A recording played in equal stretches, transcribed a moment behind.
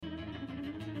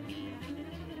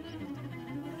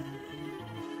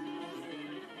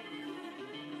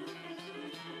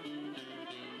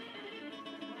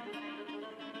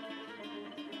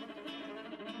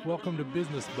Welcome to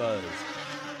Business Buzz.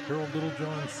 Harold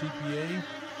Littlejohn, CPA.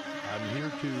 I'm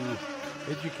here to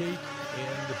educate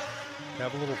and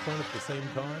have a little fun at the same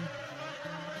time.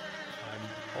 I'm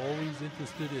always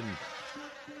interested in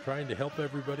trying to help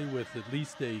everybody with at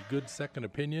least a good second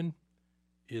opinion.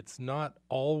 It's not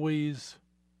always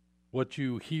what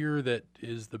you hear that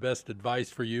is the best advice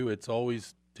for you. It's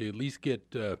always to at least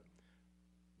get,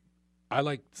 I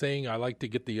like to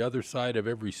get the other side of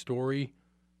every story.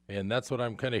 And that's what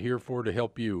I'm kind of here for, to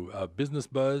help you. Business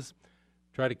Buzz,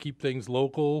 try to keep things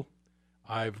local.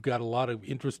 I've got a lot of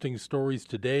interesting stories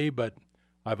today, but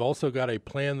I've also got a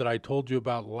plan that I told you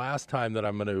about last time that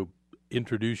I'm going to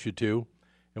introduce you to.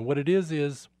 And what it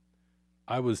is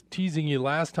I was teasing you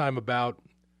last time about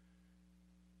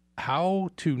how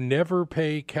to never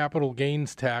pay capital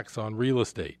gains tax on real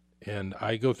estate. And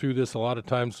I go through this a lot of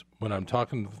times when I'm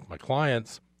talking with my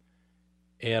clients.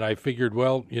 And I figured,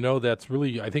 well, that's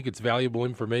really, I think it's valuable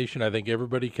information. I think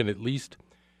everybody can at least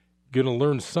going to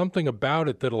learn something about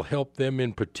it that'll help them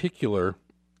in particular.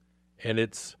 And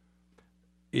it's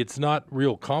not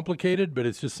real complicated, but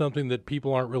it's just something that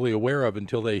people aren't really aware of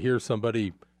until they hear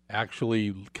somebody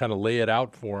actually kind of lay it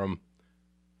out for them.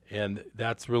 And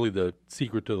that's really the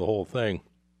secret to the whole thing.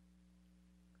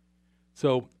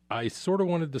 So I sort of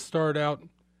wanted to start out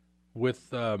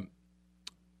with,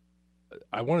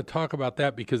 I want to talk about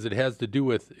that because it has to do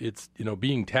with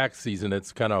being tax season.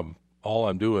 It's kind of all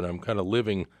I'm doing. I'm kind of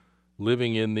living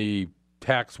in the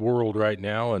tax world right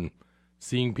now and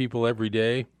seeing people every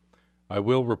day. I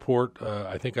will report,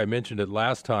 I think I mentioned it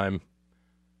last time,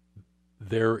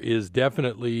 there is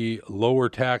definitely lower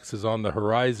taxes on the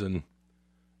horizon.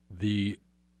 The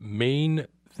main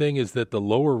thing is that the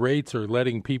lower rates are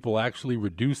letting people actually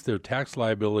reduce their tax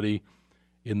liability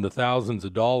in the thousands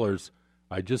of dollars.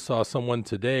 I just saw someone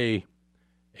today,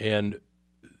 and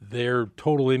their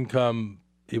total income,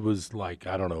 it was like,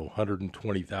 I don't know,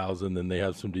 120,000, and they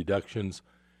have some deductions.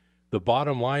 The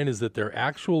bottom line is that their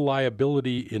actual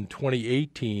liability in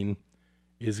 2018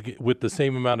 is, with the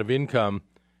same amount of income,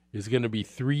 is going to be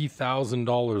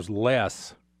 $3,000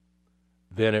 less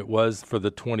than it was for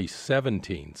the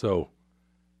 2017. So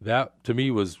that to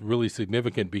me was really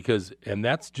significant and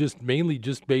that's mainly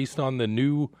based on the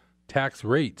new tax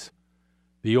rates.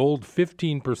 The old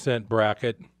 15%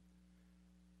 bracket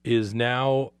is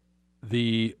now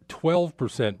the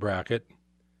 12% bracket,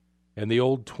 and the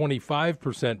old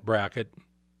 25% bracket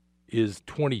is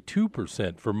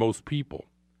 22% for most people.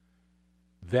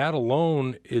 That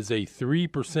alone is a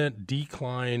 3%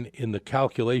 decline in the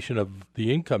calculation of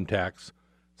the income tax.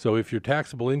 So if your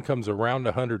taxable income's around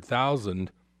 $100,000,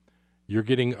 you're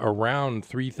getting around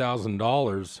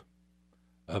 $3,000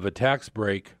 of a tax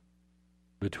break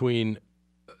between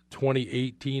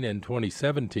 2018 and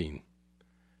 2017.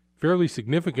 Fairly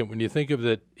significant when you think of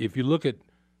that. If you look at,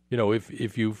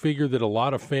 if you figure that a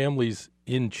lot of families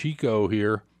in Chico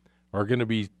here are going to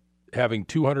be having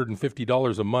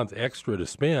 $250 a month extra to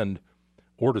spend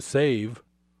or to save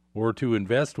or to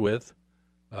invest with,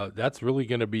 that's really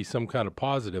going to be some kind of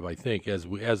positive, I think, as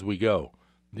we go.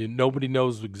 Nobody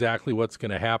knows exactly what's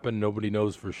going to happen. Nobody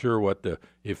knows for sure what the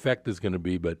effect is going to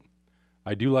be, but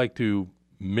I do like to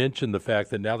mention the fact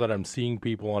that now that I'm seeing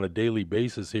people on a daily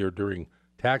basis here during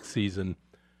tax season,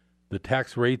 the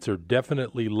tax rates are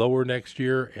definitely lower next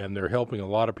year, and they're helping a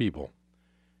lot of people.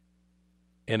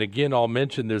 And again, I'll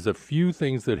mention there's a few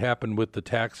things that happen with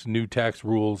the new tax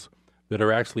rules that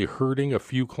are actually hurting a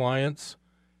few clients,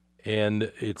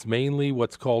 and it's mainly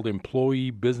what's called employee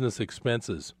business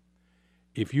expenses.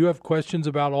 If you have questions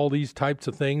about all these types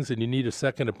of things and you need a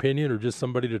second opinion or just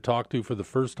somebody to talk to for the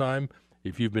first time,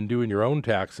 if you've been doing your own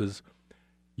taxes,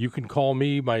 you can call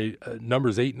me. My number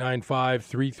is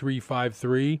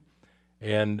 895-3353,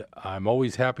 and I'm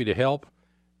always happy to help.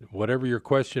 Whatever your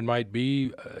question might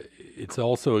be, it's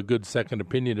also a good second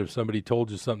opinion if somebody told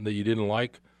you something that you didn't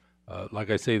like. Like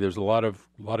I say, there's a lot of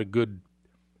good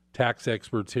tax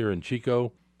experts here in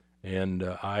Chico, and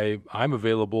I'm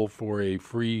available for a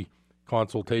free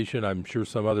consultation. I'm sure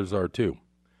some others are too.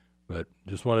 But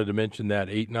just wanted to mention that,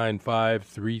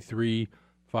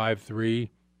 895-3353,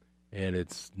 and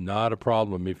it's not a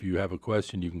problem. If you have a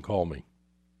question, you can call me.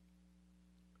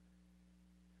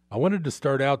 I wanted to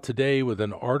start out today with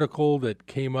an article that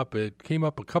came up. It came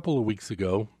up a couple of weeks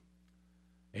ago,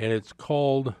 and it's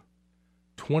called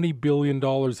 $20 billion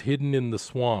Hidden in the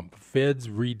Swamp. Feds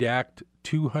Redact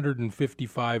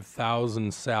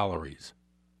 255,000 Salaries.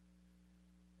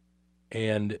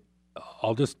 And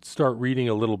I'll just start reading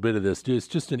a little bit of this. It's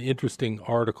just an interesting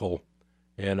article,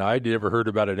 and I'd never heard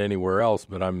about it anywhere else,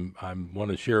 but I want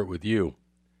to share it with you.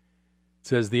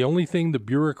 says the only thing the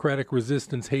bureaucratic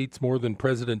resistance hates more than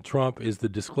President Trump is the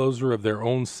disclosure of their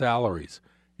own salaries.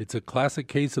 It's a classic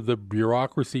case of the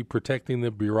bureaucracy protecting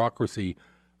the bureaucracy,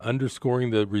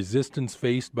 underscoring the resistance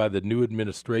faced by the new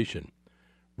administration.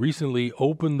 Recently,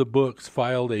 Open the Books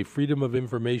filed a Freedom of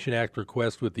Information Act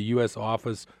request with the U.S.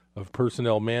 Office of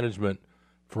Personnel Management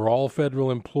for all federal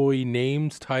employee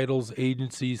names, titles,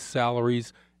 agencies,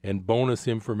 salaries, and bonus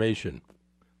information.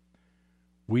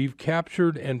 We've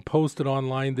captured and posted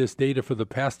online this data for the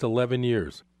past 11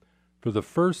 years. For the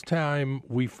first time,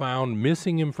 we found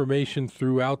missing information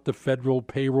throughout the federal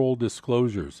payroll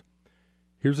disclosures.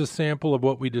 Here's a sample of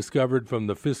what we discovered from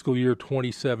the fiscal year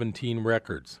 2017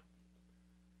 records.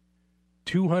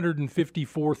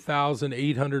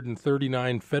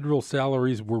 254,839 federal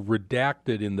salaries were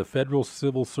redacted in the federal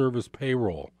civil service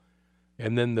payroll.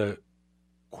 And then the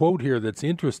quote here that's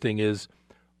interesting is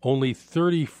only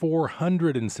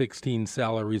 3,416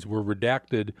 salaries were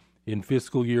redacted in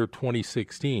fiscal year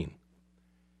 2016.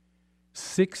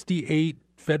 68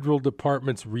 federal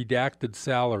departments redacted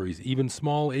salaries. Even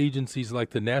small agencies like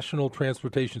the National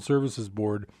Transportation Services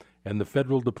Board and the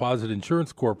Federal Deposit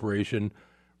Insurance Corporation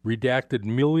redacted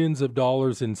millions of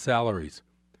dollars in salaries.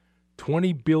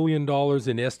 $20 billion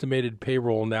in estimated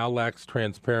payroll now lacks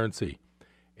transparency.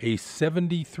 A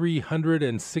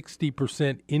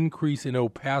 7,360% increase in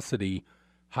opacity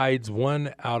hides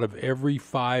 1 out of every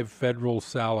 5 federal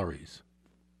salaries.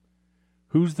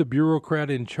 Who's the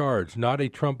bureaucrat in charge? Not a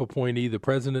Trump appointee. The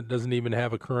president doesn't even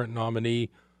have a current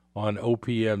nominee on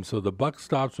OPM. So the buck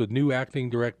stops with new acting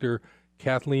director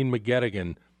Kathleen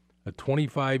McGettigan, a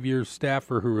 25-year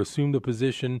staffer who assumed the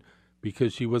position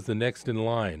because she was the next in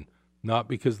line, not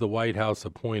because the White House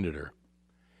appointed her.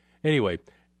 Anyway,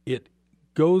 it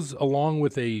goes along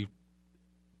with a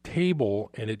table,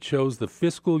 and it shows the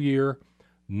fiscal year,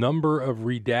 number of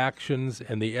redactions,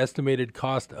 and the estimated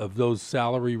cost of those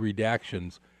salary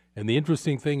redactions. And the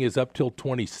interesting thing is up till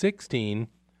 2016,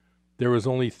 there was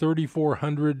only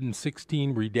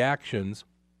 3,416 redactions,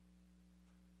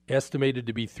 estimated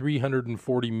to be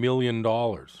 $340 million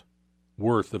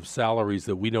worth of salaries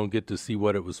that we don't get to see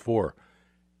what it was for.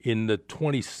 In the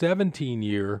 2017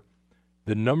 year,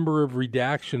 the number of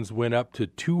redactions went up to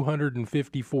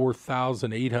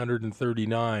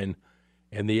 254,839,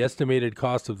 and the estimated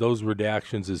cost of those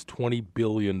redactions is $20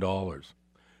 billion.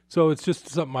 So it's just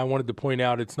something I wanted to point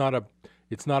out. It's not a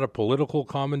political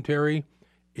commentary.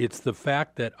 It's the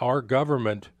fact that our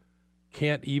government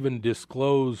can't even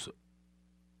disclose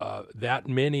that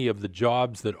many of the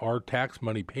jobs that our tax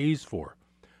money pays for.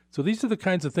 So these are the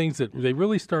kinds of things that they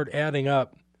really start adding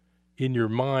up in your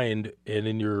mind and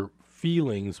in your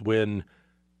feelings when,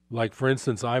 like, for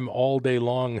instance, I'm all day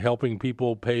long helping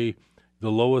people pay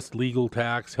the lowest legal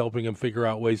tax, helping them figure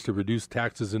out ways to reduce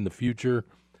taxes in the future.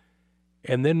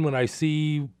 And then when I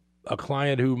see a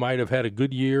client who might have had a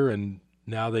good year and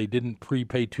now they didn't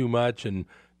prepay too much and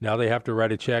now they have to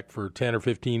write a check for $10,000 or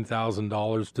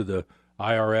 $15,000 to the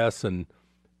IRS and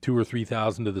 $2,000 or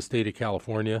 $3,000 to the state of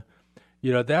California,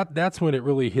 that's when it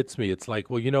really hits me. It's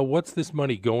like, well, what's this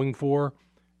money going for?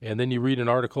 And then you read an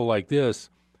article like this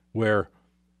where,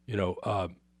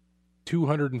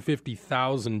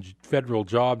 250,000 federal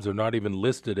jobs are not even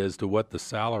listed as to what the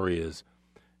salary is.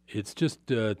 It's just,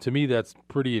 to me, that's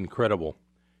pretty incredible.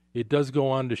 It does go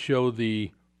on to show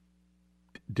the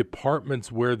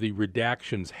departments where the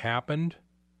redactions happened.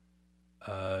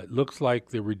 It looks like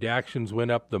the redactions went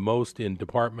up the most in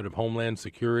Department of Homeland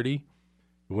Security.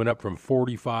 It went up from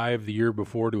 45 the year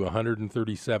before to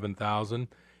 137,000.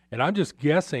 And I'm just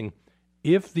guessing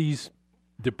if these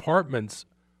departments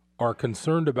are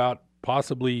concerned about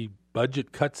possibly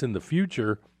budget cuts in the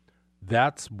future,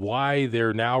 that's why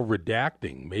they're now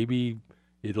redacting. Maybe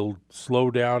it'll slow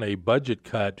down a budget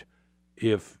cut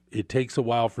if it takes a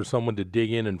while for someone to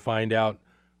dig in and find out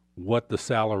what the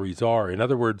salaries are. In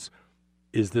other words,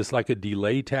 is this like a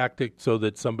delay tactic so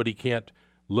that somebody can't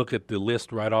look at the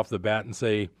list right off the bat and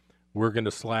say, we're going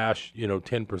to slash,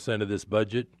 10% of this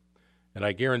budget? And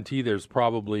I guarantee there's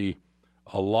probably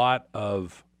a lot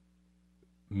of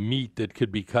meat that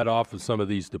could be cut off of some of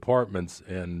these departments.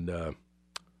 And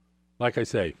like I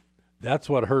say, that's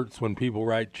what hurts when people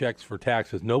write checks for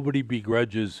taxes. Nobody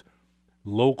begrudges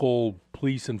local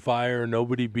police and fire.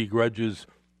 Nobody begrudges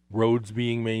roads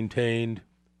being maintained.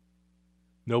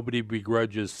 Nobody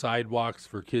begrudges sidewalks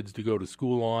for kids to go to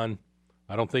school on.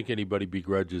 I don't think anybody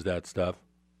begrudges that stuff.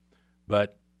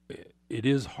 But it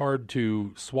is hard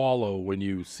to swallow when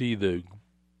you see the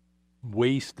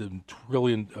waste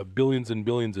of billions and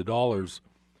billions of dollars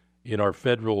in our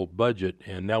federal budget,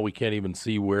 and now we can't even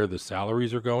see where the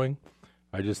salaries are going.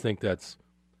 I just think that's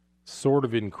sort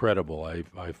of incredible.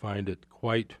 I find it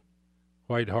quite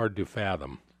hard to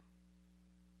fathom.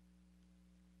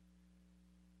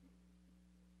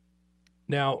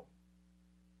 Now,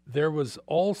 there was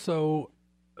also,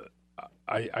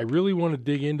 I really want to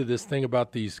dig into this thing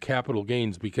about these capital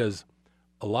gains, because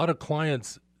a lot of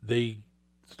clients, they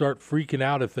start freaking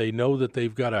out if they know that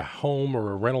they've got a home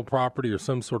or a rental property or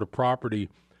some sort of property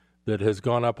that has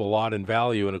gone up a lot in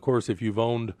value. And of course, if you've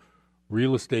owned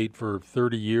real estate for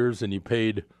 30 years and you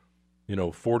paid,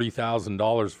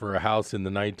 $40,000 for a house in the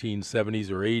 1970s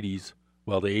or 80s,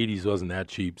 well, the 80s wasn't that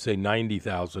cheap, say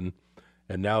 90,000,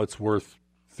 and now it's worth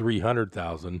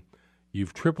 300,000.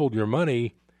 You've tripled your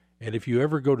money, and if you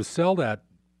ever go to sell that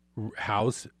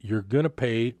house, you're going to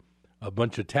pay a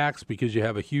bunch of tax because you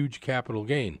have a huge capital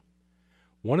gain.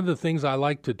 One of the things I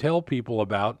like to tell people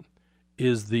about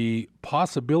is the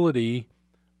possibility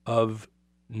of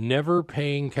never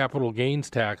paying capital gains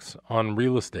tax on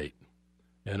real estate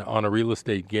and on a real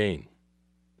estate gain.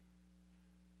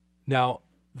 Now,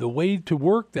 the way to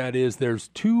work that is there's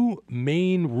two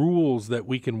main rules that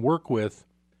we can work with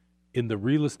in the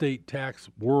real estate tax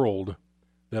world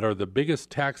that are the biggest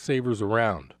tax savers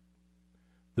around.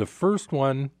 The first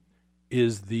one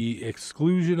is the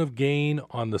exclusion of gain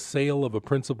on the sale of a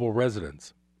principal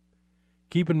residence.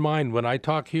 Keep in mind, when I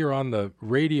talk here on the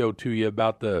radio to you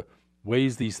about the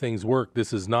ways these things work,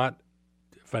 this is not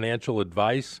financial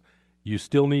advice. You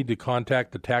still need to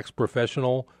contact a tax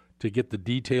professional to get the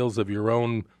details of your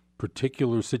own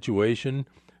particular situation.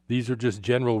 These are just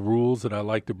general rules that I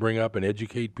like to bring up and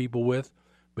educate people with,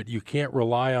 but you can't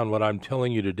rely on what I'm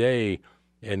telling you today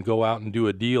and go out and do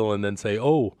a deal and then say,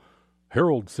 oh,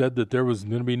 Harold said that there was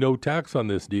going to be no tax on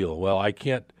this deal. Well, I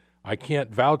can't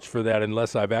vouch for that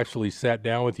unless I've actually sat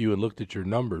down with you and looked at your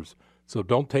numbers. So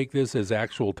don't take this as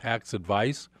actual tax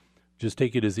advice. Just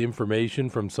take it as information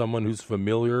from someone who's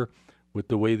familiar with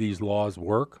the way these laws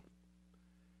work.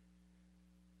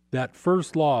 That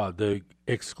first law, the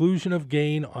exclusion of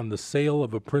gain on the sale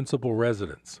of a principal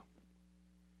residence.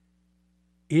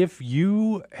 If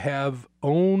you have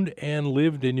owned and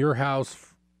lived in your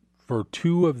house for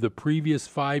 2 of the previous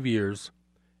 5 years,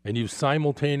 and you've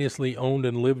simultaneously owned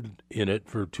and lived in it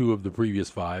for 2 of the previous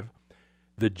 5,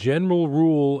 the general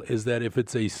rule is that if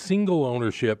it's a single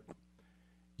ownership,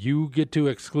 you get to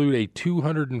exclude a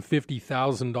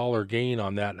 $250,000 gain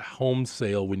on that home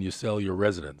sale when you sell your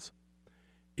residence.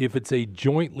 If it's a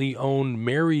jointly owned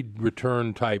married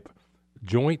return type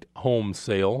joint home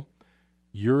sale,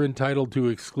 you're entitled to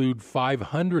exclude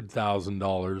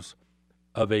 $500,000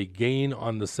 of a gain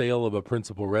on the sale of a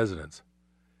principal residence.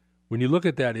 When you look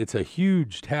at that, it's a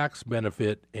huge tax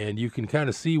benefit, and you can kind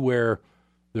of see where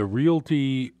the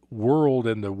realty world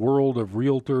and the world of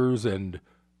realtors and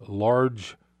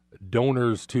large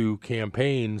donors to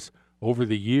campaigns over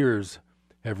the years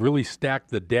have really stacked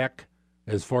the deck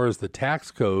as far as the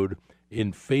tax code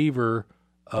in favor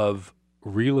of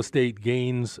real estate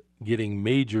gains getting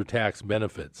major tax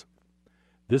benefits.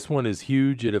 This one is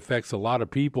huge. It affects a lot of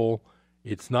people.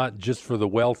 It's not just for the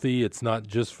wealthy. It's not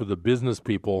just for the business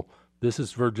people. This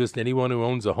is for just anyone who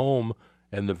owns a home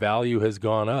and the value has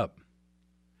gone up.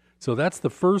 So that's the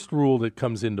first rule that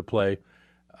comes into play.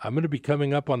 I'm going to be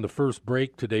coming up on the first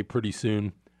break today pretty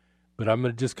soon, but I'm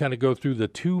going to just kind of go through the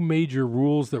 2 major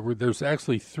rules there's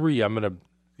actually 3. I'm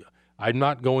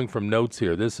not going from notes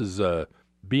here. This is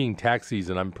being tax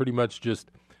season. I'm pretty much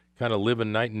just kind of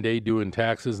living night and day doing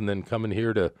taxes and then coming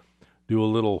here to do a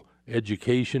little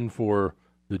education for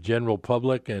the general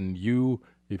public. And you,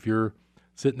 if you're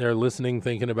sitting there listening,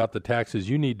 thinking about the taxes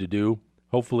you need to do,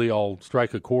 hopefully I'll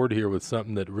strike a chord here with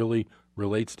something that really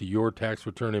relates to your tax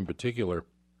return in particular.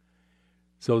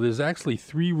 So there's actually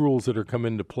 3 rules that are come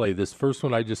into play. This first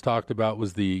one I just talked about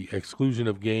was the exclusion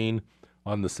of gain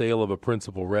on the sale of a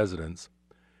principal residence.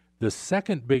 The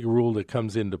second big rule that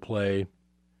comes into play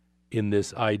in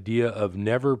this idea of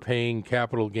never paying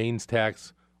capital gains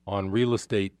tax on real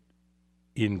estate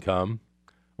income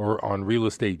or on real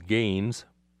estate gains,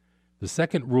 the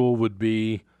second rule would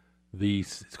be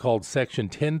it's called Section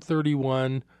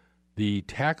 1031, the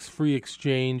tax-free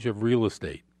exchange of real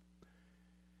estate.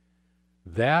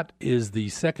 That is the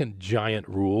second giant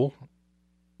rule.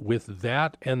 With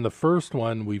that and the first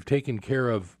one, we've taken care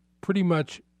of pretty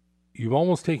much, you've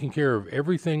almost taken care of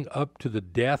everything up to the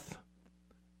death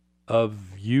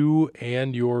of you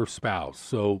and your spouse.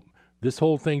 So this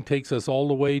whole thing takes us all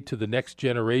the way to the next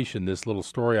generation, this little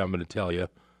story I'm going to tell you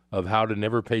of how to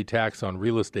never pay tax on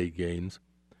real estate gains.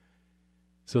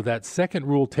 So that second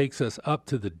rule takes us up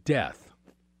to the death.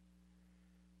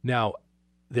 Now,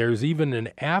 there's even an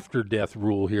after-death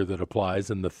rule here that applies,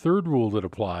 and the third rule that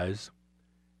applies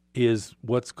is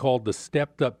what's called the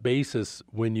stepped-up basis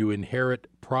when you inherit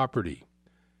property.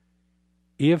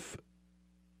 If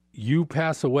you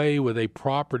pass away with a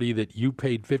property that you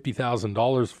paid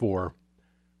 $50,000 for,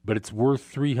 but it's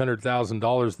worth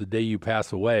 $300,000 the day you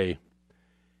pass away,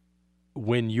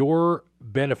 when your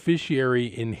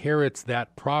beneficiary inherits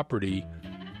that property,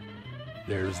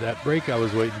 there's that break I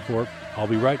was waiting for. I'll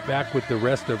be right back with the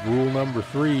rest of rule number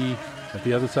 3 at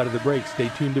the other side of the break. Stay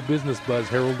tuned to Business Buzz.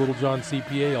 Harold Littlejohn,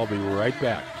 CPA. I'll be right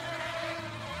back.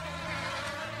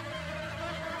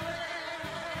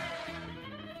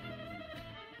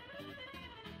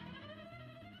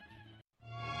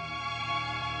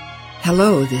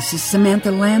 Hello, this is Samantha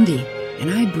Landy,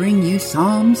 and I bring you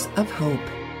Psalms of Hope.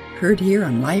 Heard here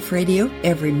on Life Radio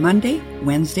every Monday,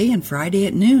 Wednesday, and Friday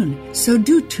at noon. So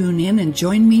do tune in and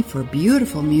join me for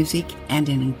beautiful music and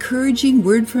an encouraging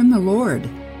word from the Lord.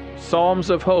 Psalms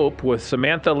of Hope with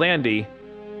Samantha Landy,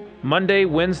 Monday,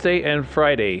 Wednesday, and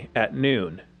Friday at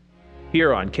noon,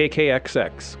 here on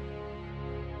KKXX.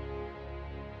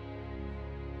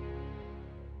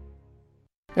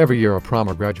 Every year, a prom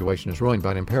or graduation is ruined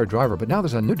by an impaired driver, but now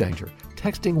there's a new danger: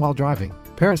 texting while driving.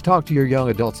 Parents, talk to your young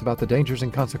adults about the dangers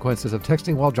and consequences of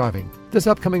texting while driving. This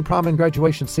upcoming prom and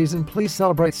graduation season, please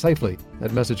celebrate safely.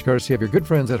 That message courtesy of your good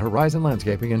friends at Horizon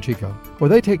Landscaping in Chico, where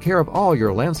they take care of all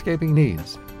your landscaping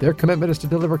needs. Their commitment is to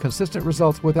deliver consistent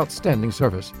results with outstanding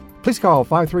service. Please call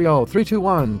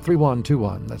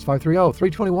 530-321-3121. That's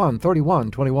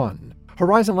 530-321-3121.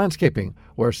 Horizon Landscaping,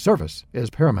 where service is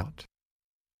paramount.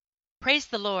 Praise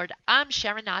the Lord. I'm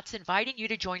Sharon Knotts, inviting you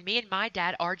to join me and my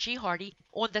dad, R.G. Hardy,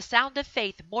 on The Sound of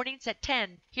Faith, mornings at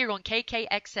 10, here on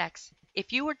KKXX.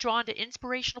 If you are drawn to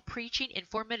inspirational preaching,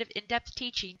 informative in-depth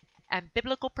teaching, and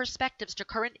biblical perspectives to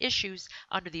current issues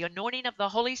under the anointing of the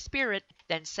Holy Spirit,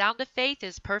 then Sound of Faith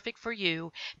is perfect for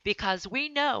you, because we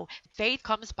know faith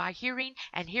comes by hearing,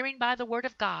 and hearing by the Word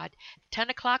of God. 10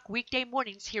 o'clock weekday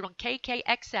mornings here on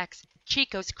KKXX,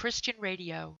 Chico's Christian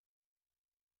Radio.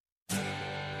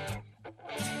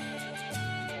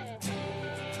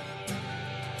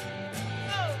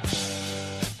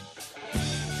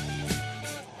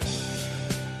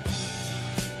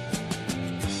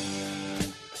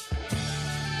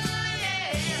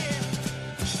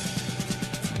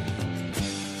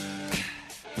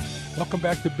 Welcome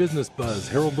back to Business Buzz.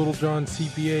 Harold Littlejohn,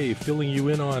 CPA, filling you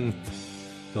in on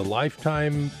the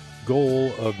lifetime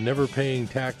goal of never paying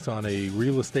tax on a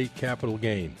real estate capital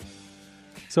gain.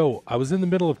 So I was in the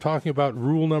middle of talking about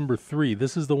rule number 3.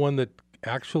 This is the one that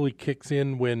actually kicks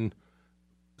in when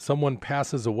someone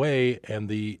passes away and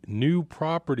the new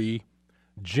property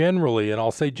generally, and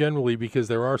I'll say generally because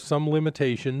there are some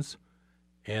limitations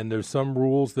and there's some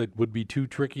rules that would be too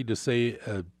tricky to say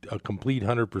a complete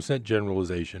 100%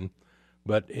 generalization.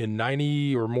 But in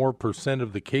 90 or more percent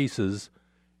of the cases,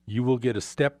 you will get a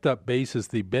stepped-up basis.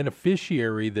 The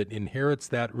beneficiary that inherits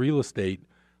that real estate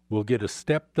will get a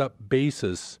stepped-up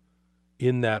basis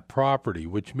in that property,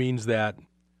 which means that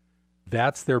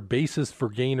that's their basis for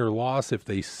gain or loss if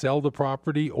they sell the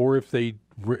property or if they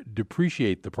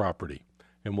depreciate the property.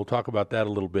 And we'll talk about that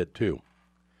a little bit too.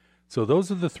 So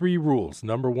those are the 3 rules.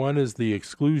 Number 1 is the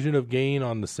exclusion of gain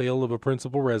on the sale of a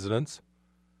principal residence.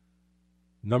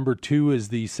 Number 2 is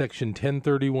the Section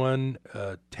 1031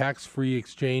 tax-free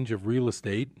exchange of real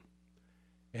estate.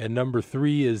 And number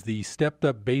 3 is the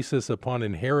stepped-up basis upon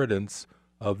inheritance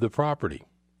of the property.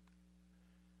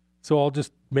 So I'll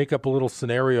just make up a little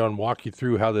scenario and walk you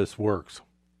through how this works.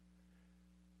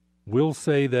 We'll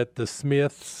say that the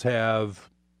Smiths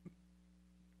have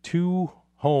 2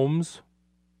 homes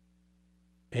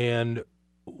and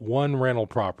 1 rental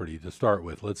property to start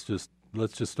with. Let's just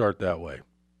start that way.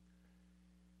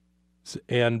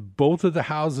 And both of the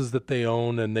houses that they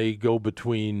own, and they go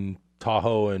between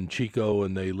Tahoe and Chico,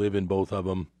 and they live in both of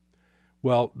them.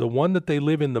 Well, the one that they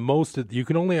live in the most, you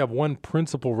can only have 1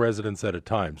 principal residence at a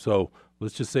time. So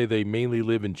let's just say they mainly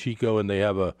live in Chico and they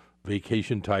have a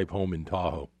vacation-type home in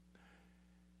Tahoe.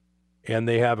 And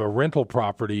they have a rental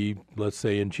property, let's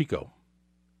say, in Chico.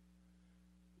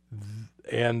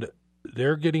 And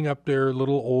they're getting up there a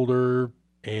little older,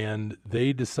 and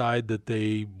they decide that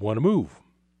they want to move.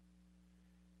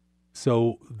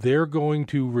 So they're going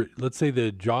to, let's say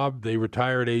the job, they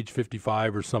retire at age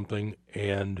 55 or something,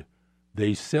 and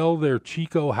they sell their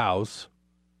Chico house,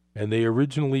 and they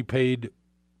originally paid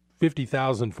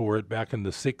 $50,000 for it back in the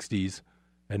 60s,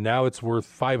 and now it's worth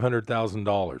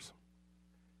 $500,000.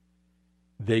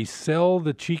 They sell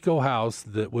the Chico house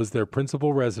that was their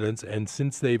principal residence, and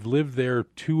since they've lived there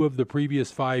 2 of the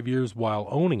previous 5 years while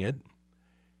owning it,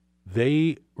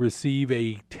 they receive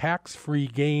a tax-free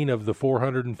gain of the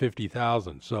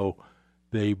 $450,000. So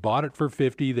They bought it for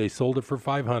 50, they sold it for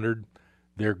 500.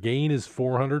 Their gain is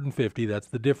 450, that's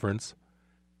the difference.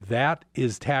 That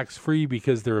is tax-free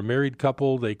because they're a married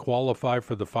couple, they qualify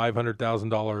for the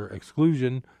 $500,000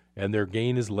 exclusion, and their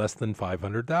gain is less than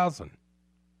 $500,000.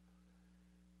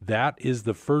 That is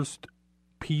the first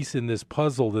piece in this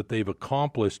puzzle that they've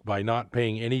accomplished by not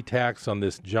paying any tax on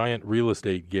this giant real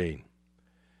estate gain.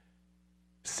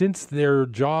 Since they're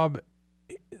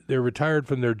retired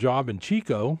from their job in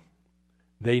Chico,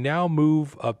 they now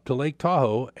move up to Lake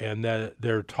Tahoe, and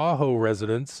their Tahoe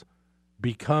residence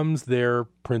becomes their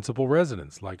principal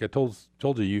residence. Like I told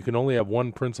you, you can only have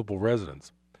one principal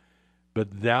residence.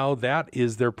 But now that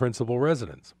is their principal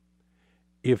residence.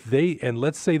 And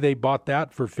let's say they bought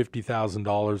that for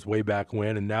 $50,000 way back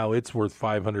when, and now it's worth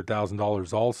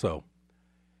 $500,000 also.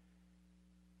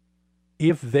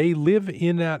 If they live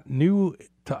in that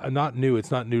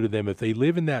it's not new to them. If they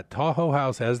live in that Tahoe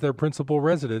house as their principal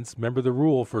residence, remember the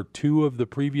rule for 2 of the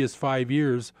previous 5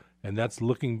 years, and that's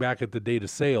looking back at the date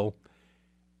of sale,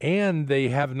 and they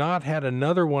have not had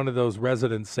another one of those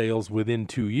residence sales within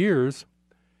 2 years,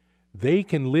 they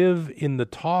can live in the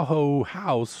Tahoe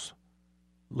house,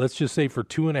 let's just say for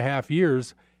 2.5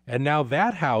 years, and now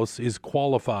that house is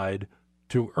qualified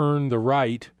to earn the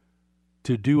right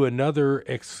to do another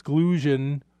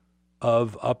exclusion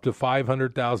of up to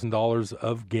 $500,000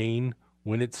 of gain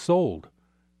when it's sold,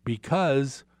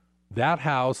 because that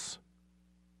house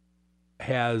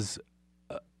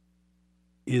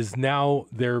is now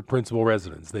their principal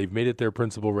residence. They've made it their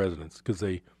principal residence because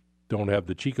they don't have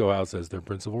the Chico house as their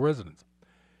principal residence.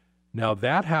 Now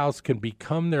that house can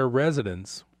become their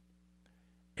residence,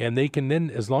 and they can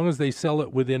then, as long as they sell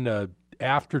it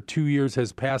after 2 years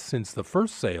has passed since the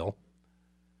first sale,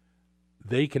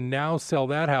 they can now sell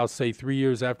that house, say 3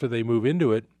 years after they move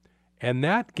into it, and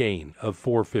that gain of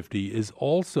 $450 is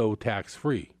also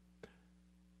tax-free,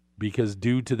 because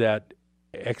due to that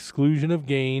exclusion of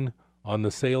gain on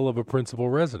the sale of a principal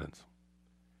residence.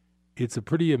 It's a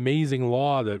pretty amazing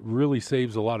law that really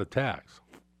saves a lot of tax.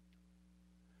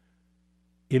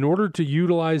 In order to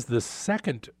utilize the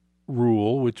second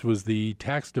rule, which was the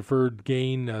tax-deferred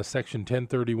gain, Section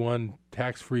 1031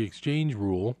 tax-free exchange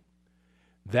rule,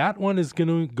 that one is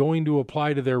going to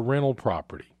apply to their rental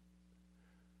property.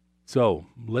 So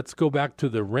let's go back to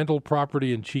the rental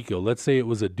property in Chico. Let's say it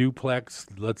was a duplex.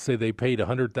 Let's say they paid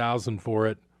 $100,000 for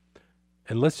it.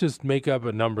 And let's just make up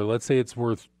a number. Let's say it's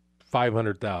worth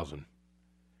 $500,000.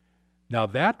 Now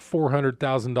that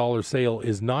 $400,000 sale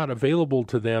is not available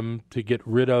to them to get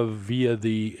rid of via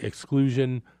the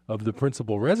exclusion of the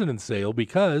principal residence sale,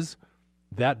 because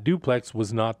that duplex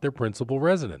was not their principal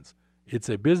residence. It's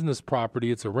a business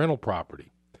property. It's a rental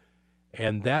property.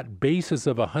 And that basis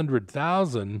of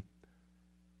 $100,000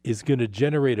 is going to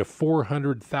generate a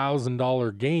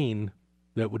 $400,000 gain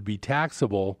that would be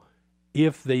taxable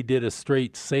if they did a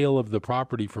straight sale of the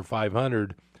property for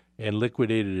 $500,000 and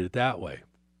liquidated it that way.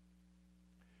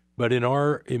 But in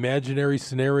our imaginary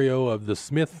scenario of the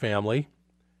Smith family,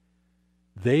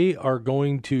 they are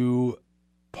going to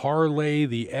parlay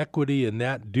the equity in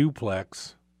that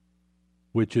duplex,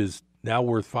 which is now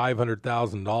worth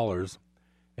 $500,000,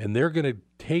 and they're going to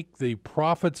take the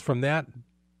profits from that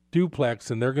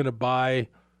duplex and they're going to buy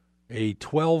a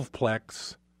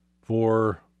 12-plex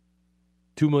for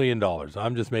 $2 million.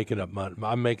 I'm just making up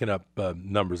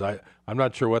numbers. I'm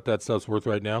not sure what that stuff's worth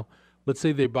right now. Let's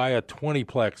say they buy a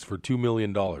 20-plex for $2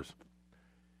 million.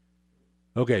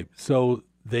 Okay, so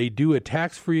they do a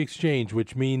tax-free exchange,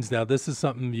 which means now this is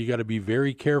something you got to be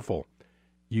very careful.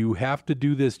 You have to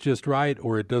do this just right,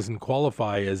 or it doesn't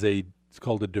qualify as it's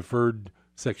called a deferred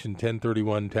Section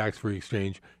 1031 tax-free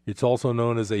exchange. It's also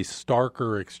known as a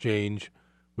Starker exchange,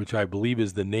 which I believe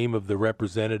is the name of the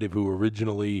representative who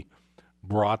originally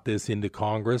brought this into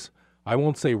Congress. I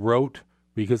won't say wrote,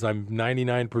 because I'm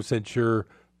 99% sure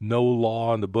no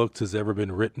law on the books has ever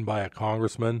been written by a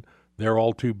congressman. They're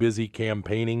all too busy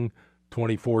campaigning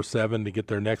 24/7 to get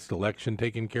their next election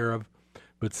taken care of.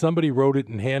 But somebody wrote it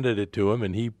and handed it to him,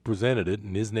 and he presented it,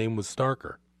 and his name was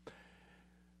Starker.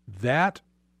 That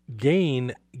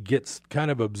gain gets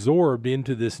kind of absorbed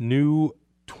into this new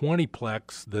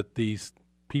 20-plex that these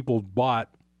people bought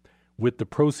with the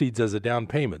proceeds as a down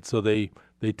payment. So they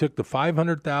took the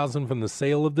 $500,000 from the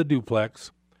sale of the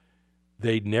duplex.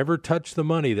 They never touch the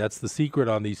money. That's the secret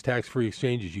on these tax-free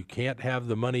exchanges. You can't have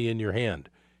the money in your hand.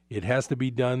 It has to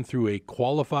be done through a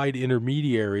qualified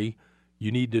intermediary.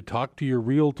 You need to talk to your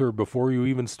realtor before you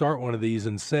even start one of these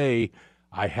and say,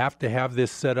 I have to have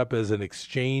this set up as an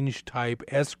exchange-type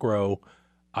escrow.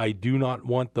 I do not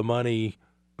want the money,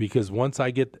 because once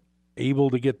I get able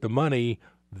to get the money,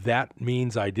 that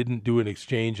means I didn't do an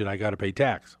exchange and I got to pay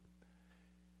tax.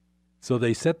 So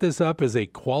they set this up as a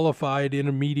qualified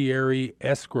intermediary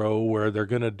escrow where they're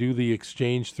going to do the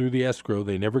exchange through the escrow.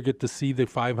 They never get to see the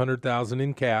 $500,000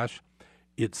 in cash.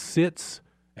 It sits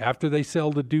after they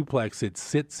sell the duplex. It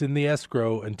sits in the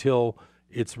escrow until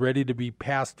it's ready to be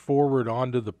passed forward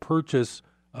onto the purchase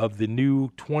of the new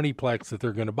 20-plex that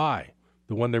they're going to buy,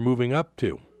 the one they're moving up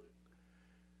to.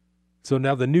 So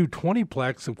now the new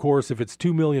 20-plex, of course, if it's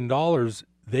 $2 million,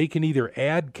 they can either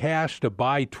add cash to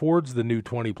buy towards the new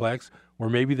 20-plex, or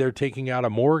maybe they're taking out a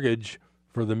mortgage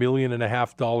for the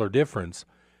 $1.5 million difference.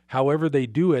 However they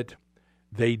do it,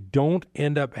 they don't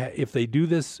end up, if they do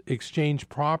this exchange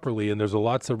properly, and there's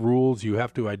lots of rules, you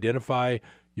have to identify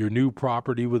your new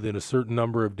property within a certain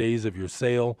number of days of your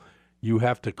sale. You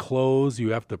have to close,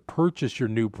 you have to purchase your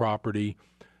new property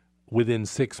within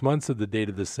 6 months of the date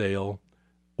of the sale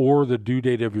or the due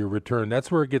date of your return. That's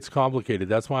where it gets complicated.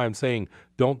 That's why I'm saying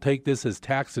don't take this as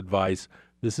tax advice.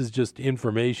 This is just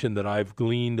information that I've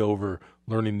gleaned over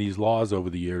learning these laws over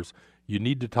the years. You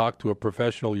need to talk to a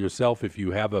professional yourself if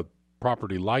you have a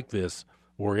property like this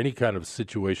or any kind of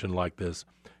situation like this.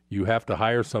 You have to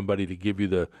hire somebody to give you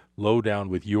the lowdown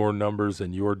with your numbers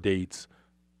and your dates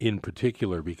in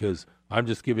particular, because I'm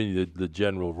just giving you the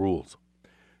general rules.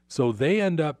 So they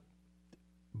end up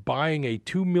buying a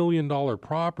 $2 million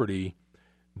property.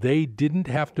 They didn't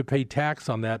have to pay tax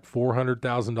on that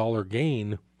 $400,000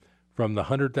 gain from the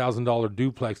 $100,000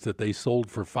 duplex that they sold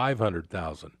for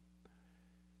 $500,000.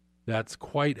 That's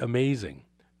quite amazing.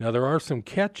 Now, there are some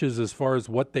catches as far as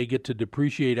what they get to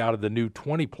depreciate out of the new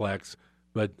 20-plex,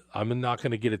 but I'm not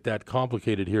going to get it that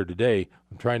complicated here today.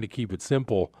 I'm trying to keep it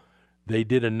simple. They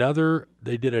did another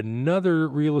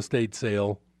real estate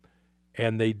sale,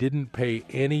 and they didn't pay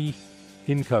any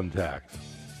income tax.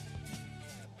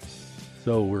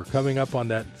 So we're coming up on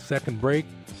that second break.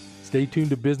 Stay tuned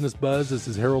to Business Buzz. This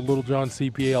is Harold Littlejohn,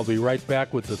 CPA. I'll be right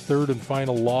back with the third and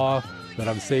final law that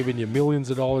I'm saving you millions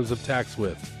of dollars of tax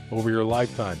with over your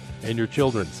lifetime and your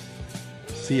children's.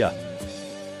 See ya.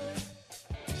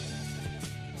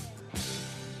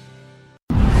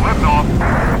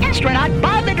 Astronaut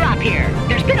Bob the Drop here.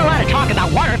 There's been a lot of talk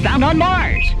about water found on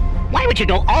Mars. Why would you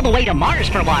go all the way to Mars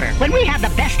for water when we have the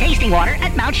best tasting water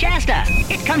at Mount Shasta?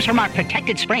 It comes from our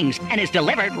protected springs and is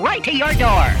delivered right to your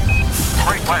door.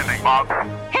 Great landing, Bob.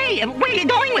 Hey, where are you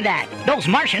going with that? Those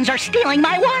Martians are stealing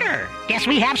my water. Guess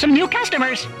we have some new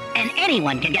customers. And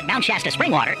anyone can get Mount Shasta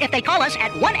spring water if they call us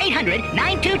at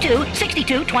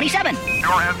 1-800-922-6227.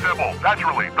 Pure and simple,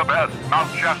 naturally the best Mount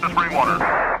Shasta spring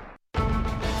water.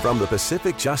 From the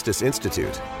Pacific Justice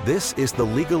Institute, this is The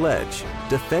Legal Edge,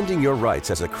 defending your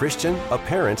rights as a Christian, a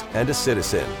parent, and a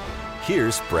citizen.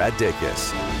 Here's Brad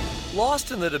Dacus. Lost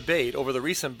in the debate over the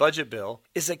recent budget bill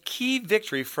is a key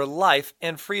victory for life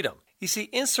and freedom. You see,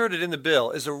 inserted in the bill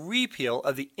is a repeal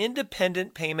of the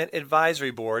Independent Payment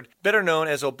Advisory Board, better known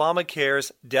as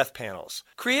Obamacare's death panels.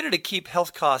 Created to keep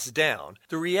health costs down,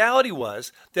 the reality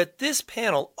was that this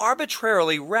panel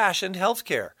arbitrarily rationed health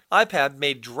care. IPAB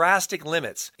made drastic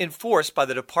limits enforced by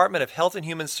the Department of Health and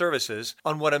Human Services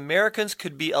on what Americans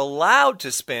could be allowed to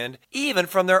spend, even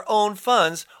from their own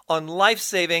funds, on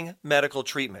life-saving medical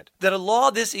treatment. That a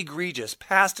law this egregious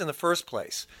passed in the first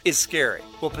place is scary.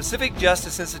 Well, Pacific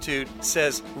Justice Institute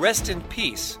says rest in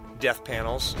peace, death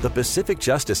panels. The Pacific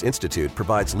Justice Institute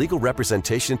provides legal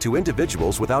representation to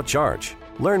individuals without charge.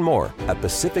 Learn more at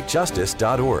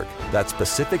pacificjustice.org. That's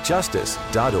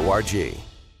pacificjustice.org.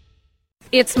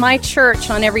 It's my church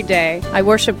on every day. I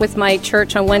worship with my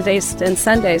church on Wednesdays and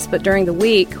Sundays, but during the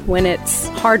week, when it's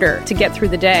harder to get through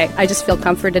the day, I just feel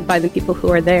comforted by the people who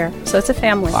are there. So it's a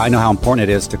family. I know how important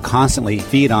it is to constantly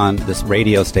feed on this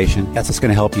radio station. That's just going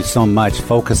to help you so much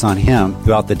focus on Him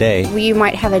throughout the day. You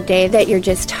might have a day that you're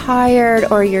just tired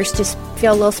or you're just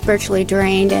feel a little spiritually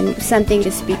drained and something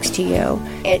just speaks to you.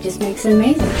 It just makes it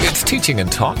amazing. It's teaching and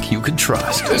talk you can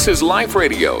trust. This is Life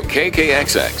Radio,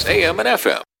 KKXX, AM and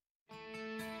FM.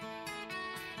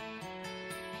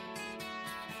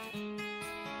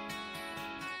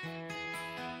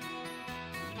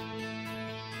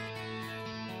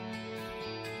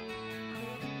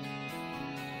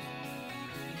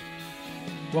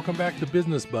 Welcome back to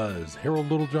Business Buzz. Harold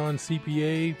Littlejohn,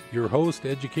 CPA, your host,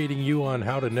 educating you on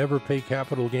how to never pay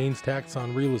capital gains tax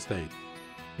on real estate,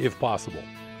 if possible.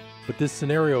 But this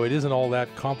scenario, it isn't all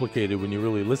that complicated when you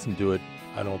really listen to it,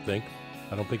 I don't think.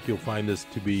 I don't think you'll find this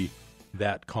to be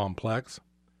that complex.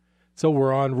 So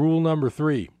we're on rule number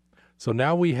 3. So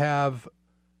now we have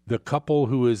the couple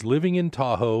who is living in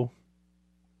Tahoe.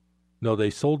 No, they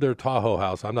sold their Tahoe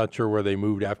house. I'm not sure where they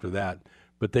moved after that.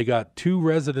 But they got 2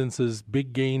 residences,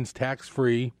 big gains,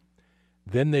 tax-free.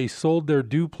 Then they sold their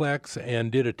duplex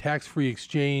and did a tax-free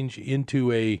exchange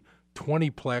into a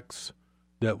 20-plex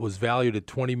that was valued at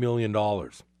 $20 million.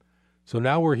 So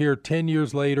now we're here 10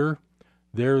 years later.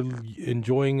 They're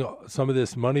enjoying some of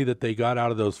this money that they got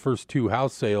out of those first 2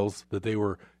 house sales that they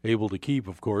were able to keep,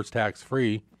 of course,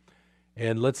 tax-free.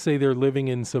 And let's say they're living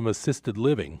in some assisted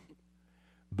living.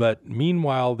 But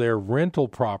meanwhile, their rental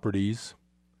properties,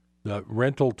 the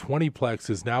rental 20-plex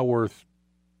is now worth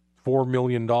 $4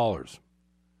 million.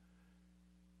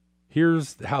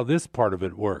 Here's how this part of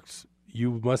it works.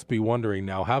 You must be wondering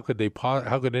now, how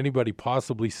could anybody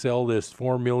possibly sell this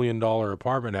 $4 million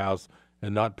apartment house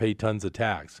and not pay tons of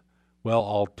tax? Well,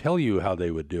 I'll tell you how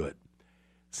they would do it.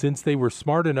 Since they were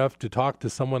smart enough to talk to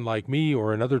someone like me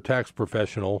or another tax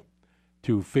professional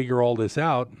to figure all this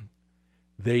out,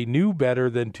 they knew better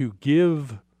than to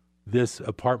give this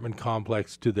apartment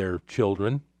complex to their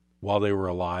children while they were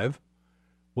alive.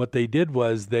 What they did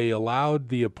was they allowed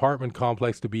the apartment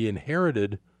complex to be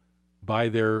inherited by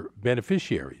their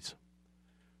beneficiaries.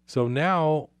 So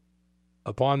now,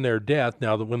 upon their death,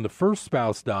 now that when the first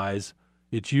spouse dies,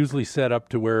 it's usually set up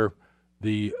to where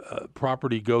the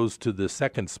property goes to the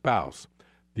second spouse.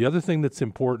 The other thing that's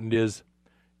important is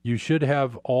you should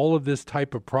have all of this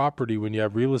type of property when you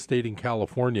have real estate in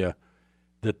California,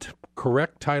 the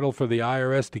correct title for the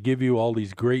IRS to give you all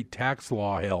these great tax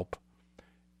law help.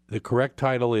 The correct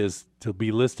title is to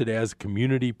be listed as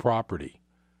community property.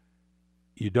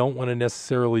 You don't want to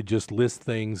necessarily just list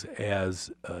things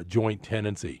as joint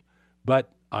tenancy.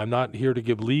 But I'm not here to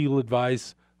give legal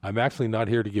advice. I'm actually not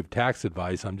here to give tax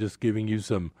advice. I'm just giving you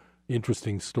some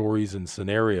interesting stories and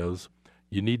scenarios.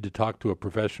 You need to talk to a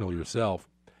professional yourself.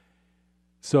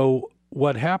 So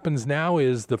what happens now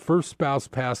is the first spouse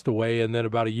passed away, and then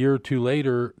about a year or two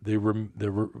later, the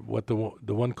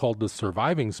one called the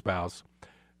surviving spouse,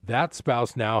 that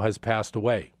spouse now has passed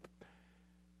away.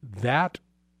 That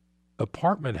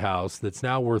apartment house that's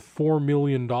now worth $4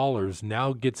 million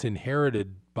now gets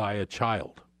inherited by a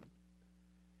child.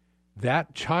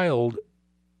 That child,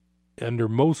 under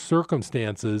most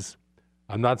circumstances,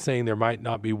 I'm not saying there might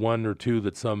not be one or two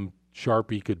that some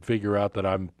Sharpie could figure out that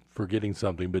I'm forgetting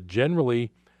something, but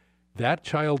generally, that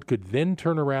child could then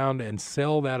turn around and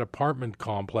sell that apartment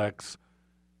complex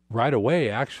right away,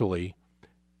 actually,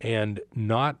 and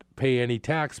not pay any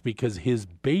tax because his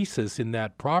basis in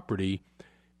that property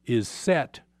is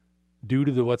set due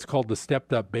to what's called the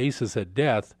stepped-up basis at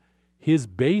death. His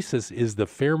basis is the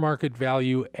fair market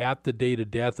value at the date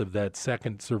of death of that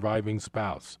second surviving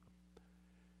spouse.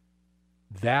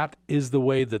 That is the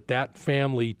way that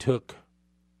family took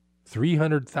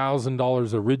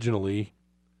 $300,000 originally,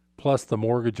 plus the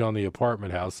mortgage on the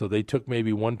apartment house. So they took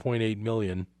maybe $1.8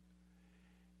 million,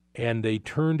 and they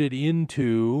turned it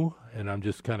into, and I'm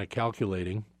just kind of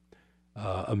calculating,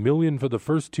 $1 million for the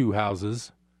first 2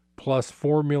 houses, plus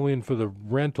 $4 million for the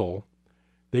rental.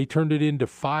 They turned it into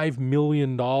 $5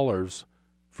 million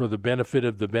for the benefit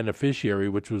of the beneficiary,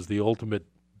 which was the ultimate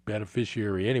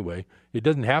beneficiary anyway. It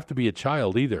doesn't have to be a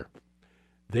child either.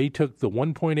 They took the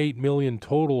 $1.8 million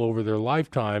total over their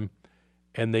lifetime,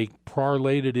 and they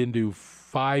parlayed it into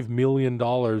 $5 million,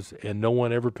 and no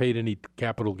one ever paid any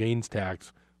capital gains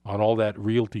tax on all that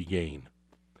realty gain.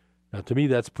 Now, to me,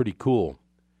 that's pretty cool.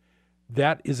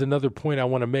 That is another point I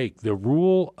want to make. The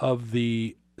rule of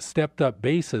the stepped-up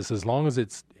basis, as long as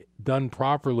it's done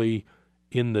properly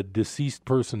in the deceased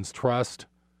person's trust,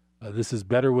 this is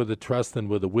better with a trust than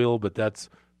with a will, but that's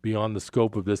beyond the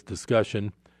scope of this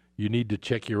discussion. You need to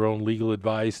check your own legal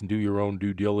advice and do your own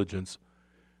due diligence.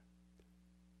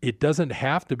 It doesn't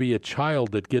have to be a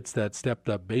child that gets that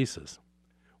stepped-up basis.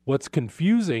 What's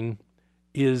confusing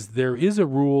is there is a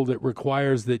rule that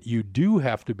requires that you do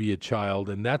have to be a child,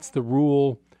 and that's the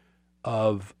rule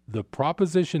of the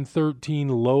Proposition 13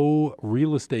 low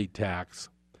real estate tax.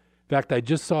 In fact, I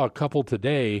just saw a couple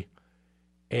today,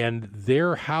 and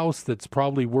their house that's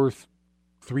probably worth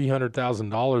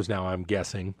 $300,000 now, I'm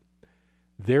guessing,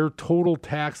 their total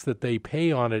tax that they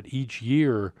pay on it each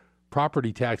year,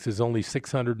 property tax, is only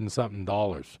 $600 and something.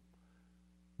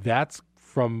 That's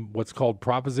from what's called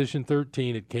Proposition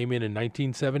 13. It came in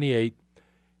 1978,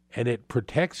 and it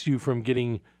protects you from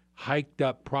getting hiked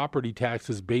up property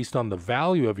taxes based on the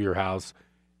value of your house.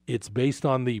 It's based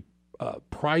on the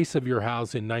price of your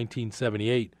house in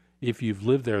 1978 if you've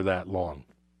lived there that long.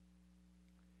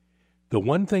 The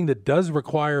one thing that does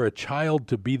require a child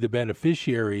to be the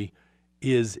beneficiary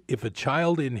is if a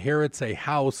child inherits a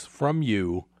house from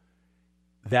you,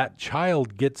 that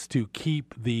child gets to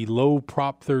keep the low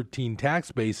Prop 13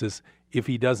 tax basis if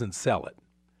he doesn't sell it.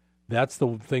 That's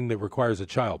the thing that requires a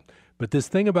child. But this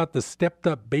thing about the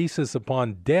stepped-up basis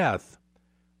upon death,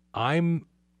 I'm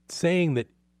saying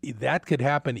that could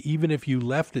happen even if you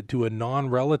left it to a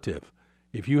non-relative.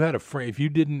 If you had a friend, if you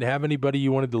didn't have anybody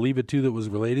you wanted to leave it to that was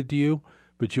related to you,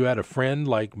 but you had a friend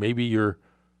like maybe your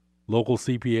local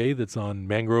CPA that's on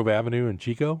Mangrove Avenue in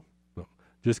Chico, no,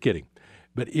 just kidding.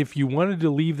 But if you wanted to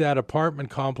leave that apartment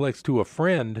complex to a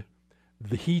friend,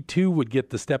 he too would get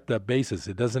the stepped-up basis.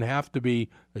 It doesn't have to be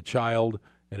a child,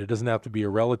 and it doesn't have to be a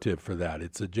relative for that.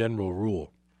 It's a general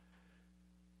rule.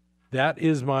 That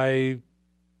is my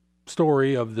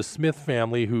story of the Smith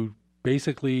family, who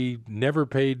basically never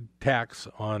paid tax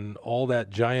on all that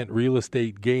giant real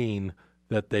estate gain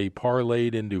that they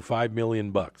parlayed into $5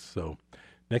 million. So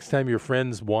next time your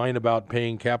friends whine about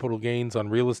paying capital gains on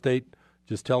real estate,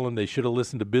 just tell them they should have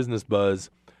listened to Business Buzz.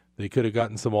 They could have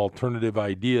gotten some alternative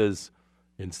ideas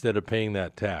instead of paying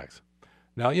that tax.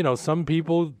 Now, some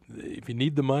people, if you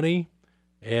need the money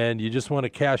and you just want to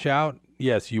cash out,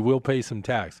 yes, you will pay some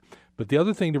tax. But the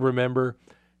other thing to remember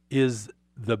is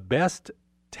the best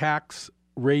tax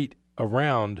rate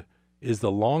around is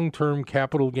the long-term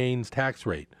capital gains tax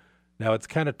rate. Now, it's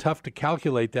kind of tough to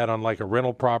calculate that on like a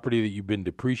rental property that you've been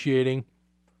depreciating.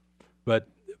 But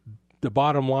the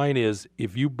bottom line is,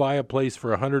 if you buy a place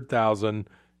for $100,000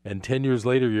 and 10 years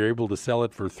later you're able to sell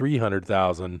it for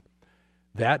 $300,000,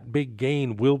 that big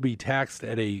gain will be taxed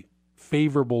at a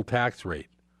favorable tax rate,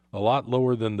 a lot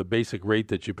lower than the basic rate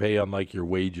that you pay on like your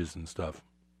wages and stuff.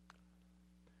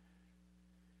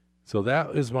 So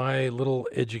that is my little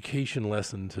education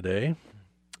lesson today.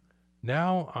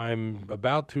 Now I'm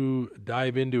about to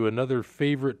dive into another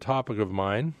favorite topic of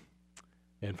mine.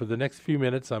 And for the next few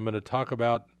minutes, I'm going to talk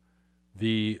about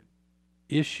the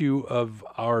issue of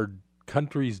our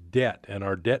country's debt and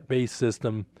our debt-based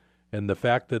system, and the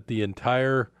fact that the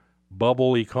entire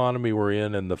bubble economy we're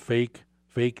in and the fake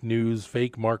news,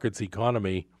 fake markets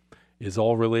economy is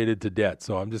all related to debt.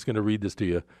 So I'm just going to read this to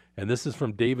you. And this is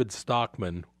from David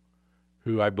Stockman,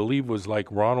 who I believe was like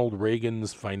Ronald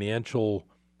Reagan's financial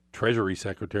treasury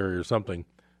secretary or something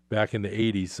back in the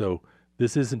 80s. So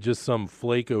this isn't just some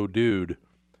flaco dude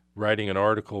writing an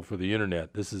article for the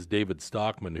internet. This is David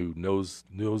Stockman, who knows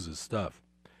his stuff.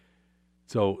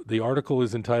 So the article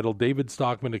is entitled, David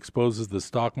Stockman Exposes the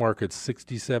Stock Market's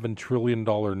 $67 Trillion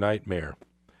Nightmare.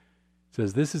 It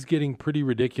says, this is getting pretty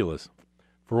ridiculous.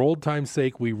 For old time's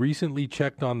sake, we recently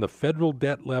checked on the federal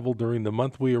debt level during the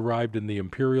month we arrived in the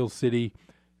Imperial City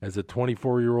as a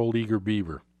 24-year-old eager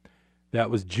beaver. That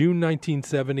was June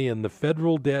 1970, and the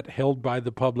federal debt held by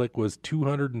the public was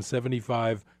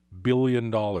 $275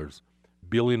 billion.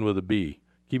 Billion with a B.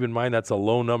 Keep in mind that's a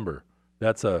low number.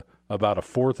 That's about a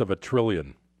fourth of a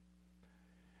trillion.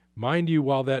 Mind you,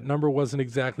 while that number wasn't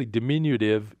exactly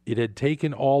diminutive, it had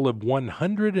taken all of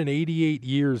 188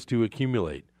 years to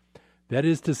accumulate. That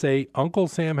is to say, Uncle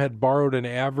Sam had borrowed an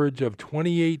average of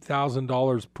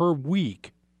 $28,000 per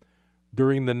week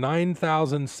during the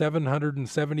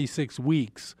 9,776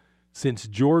 weeks since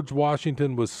George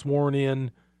Washington was sworn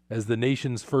in as the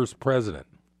nation's first president.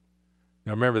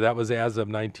 Now remember, that was as of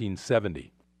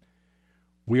 1970.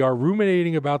 We are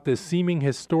ruminating about this seeming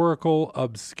historical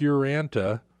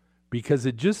obscuranta because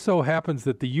it just so happens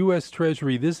that the U.S.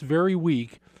 Treasury this very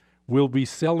week will be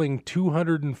selling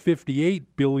 $258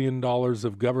 billion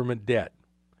of government debt.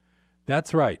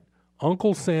 That's right.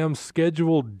 Uncle Sam's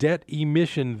scheduled debt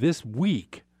emission this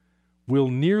week will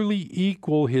nearly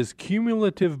equal his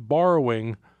cumulative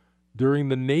borrowing during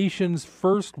the nation's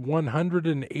first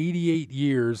 188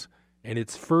 years and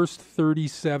its first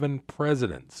 37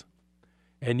 presidents.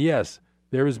 And yes,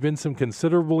 there has been some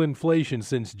considerable inflation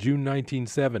since June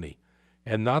 1970,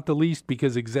 and not the least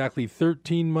because exactly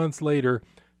 13 months later,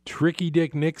 Tricky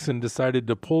Dick Nixon decided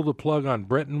to pull the plug on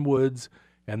Bretton Woods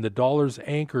and the dollar's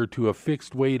anchor to a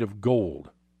fixed weight of gold.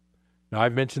 Now,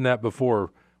 I've mentioned that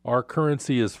before. Our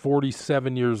currency is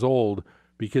 47 years old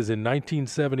because in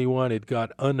 1971 it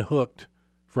got unhooked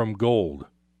from gold.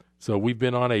 So we've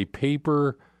been on a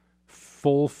paper,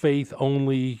 full faith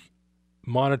only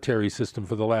monetary system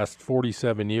for the last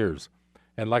 47 years.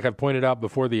 And like I've pointed out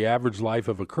before, the average life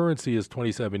of a currency is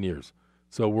 27 years.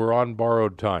 So we're on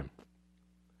borrowed time.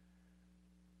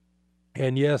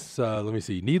 And yes,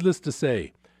 needless to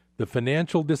say, the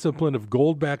financial discipline of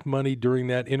gold-backed money during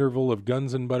that interval of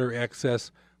guns and butter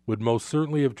excess would most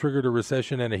certainly have triggered a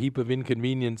recession and a heap of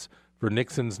inconvenience for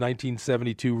Nixon's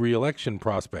 1972 re-election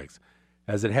prospects.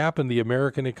 As it happened, the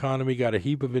American economy got a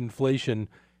heap of inflation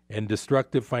and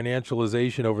destructive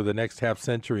financialization over the next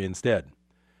half-century instead.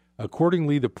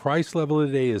 Accordingly, the price level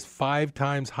today is 5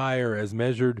 times higher as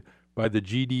measured by the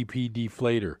GDP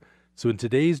deflator. So in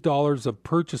today's dollars of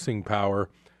purchasing power,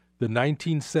 the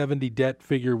 1970 debt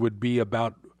figure would be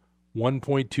about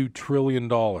 $1.2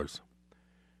 trillion.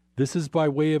 This is by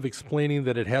way of explaining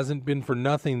that it hasn't been for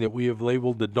nothing that we have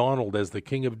labeled the Donald as the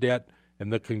king of debt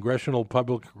and the congressional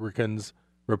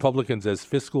Republicans as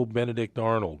fiscal Benedict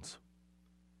Arnolds.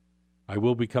 I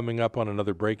will be coming up on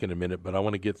another break in a minute, but I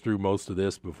want to get through most of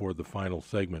this before the final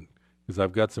segment because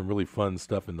I've got some really fun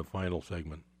stuff in the final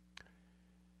segment.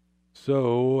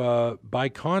 So, by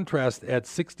contrast, at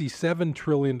 $67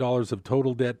 trillion of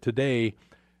total debt today,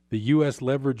 the U.S.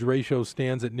 leverage ratio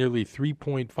stands at nearly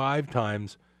 3.5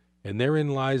 times, and therein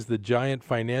lies the giant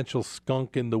financial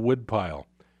skunk in the woodpile.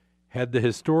 Had the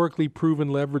historically proven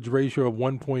leverage ratio of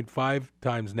 1.5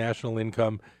 times national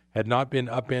income had not been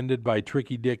upended by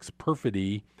Tricky Dick's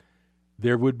perfidy,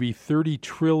 there would be $30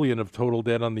 trillion of total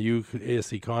debt on the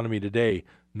U.S. economy today,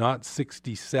 not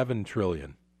 $67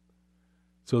 trillion.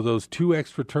 So those two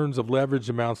extra turns of leverage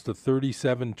amounts to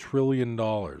 $37 trillion,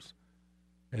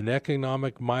 an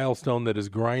economic milestone that is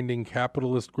grinding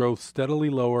capitalist growth steadily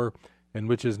lower and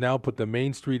which has now put the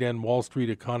Main Street and Wall Street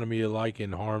economy alike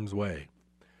in harm's way.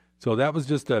 So that was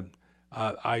just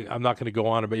I'm not going to go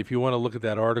on, but if you want to look at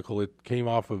that article, it came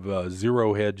off of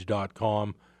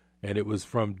zerohedge.com, and it was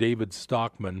from David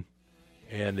Stockman,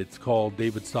 and it's called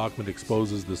David Stockman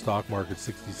Exposes the Stock Market's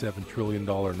 $67 Trillion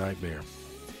Nightmare.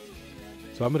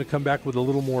 So I'm going to come back with a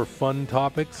little more fun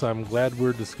topics. I'm glad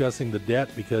we're discussing the debt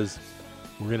because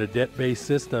we're in a debt-based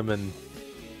system, and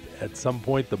at some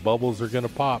point the bubbles are going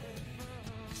to pop.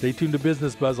 Stay tuned to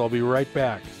Business Buzz. I'll be right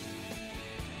back.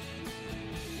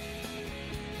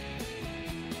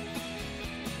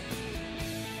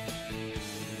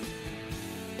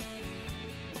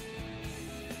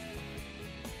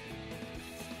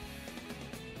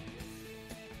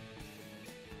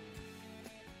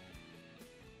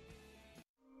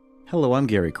 Hello, I'm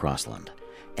Gary Crossland.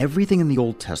 Everything in the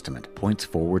Old Testament points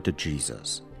forward to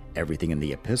Jesus. Everything in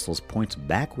the epistles points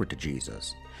backward to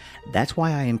Jesus. That's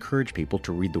why I encourage people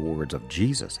to read the words of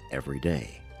Jesus every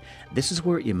day. This is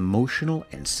where emotional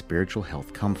and spiritual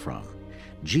health come from.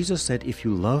 Jesus said, "If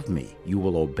you love me, you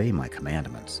will obey my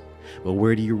commandments." Well,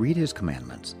 where do you read his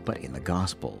commandments? But in the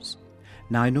Gospels.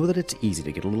 Now, I know that it's easy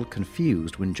to get a little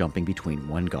confused when jumping between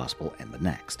one Gospel and the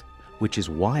next, which is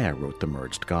why I wrote the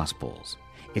Merged Gospels.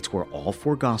 It's where all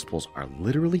four Gospels are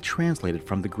literally translated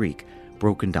from the Greek,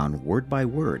 broken down word by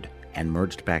word, and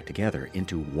merged back together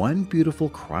into one beautiful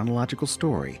chronological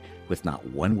story with not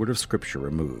one word of Scripture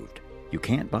removed. You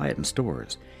can't buy it in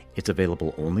stores. It's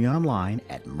available only online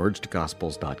at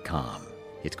mergedgospels.com.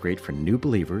 It's great for new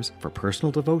believers, for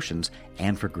personal devotions,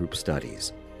 and for group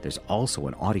studies. There's also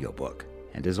an audiobook.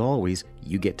 And as always,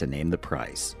 you get to name the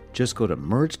price. Just go to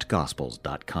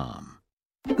mergedgospels.com.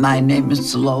 My name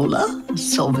is Lola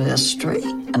Silvestri,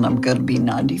 and I'm going to be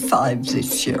 95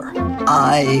 this year.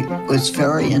 I was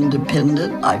very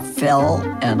independent. I fell,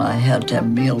 and I had to have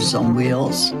Meals on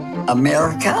Wheels.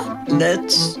 America,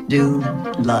 let's do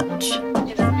lunch.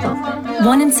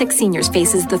 1 in 6 seniors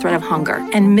faces the threat of hunger,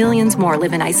 and millions more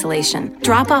live in isolation.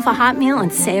 Drop off a hot meal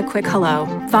and say a quick hello.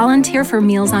 Volunteer for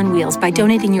Meals on Wheels by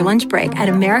donating your lunch break at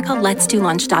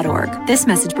americaletsdolunch.org. This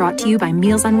message brought to you by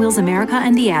Meals on Wheels America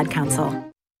and the Ad Council.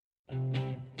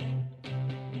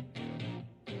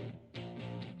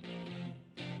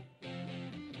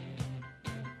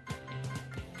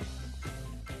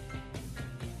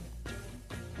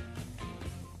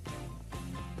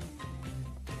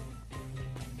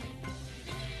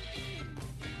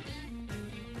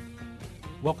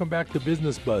 Welcome back to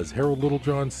Business Buzz. Harold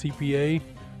Littlejohn, CPA,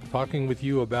 talking with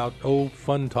you about,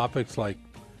 fun topics like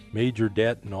major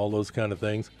debt and all those kind of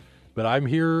things. But I'm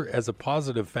here as a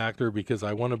positive factor because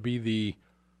I want to be the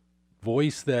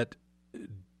voice that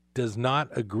does not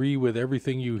agree with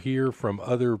everything you hear from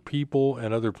other people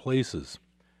and other places.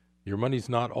 Your money's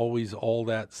not always all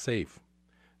that safe.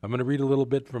 I'm going to read a little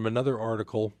bit from another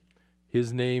article.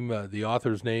 His name, the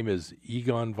author's name is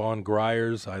Egon von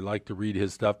Greyerz. I like to read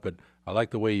his stuff, but I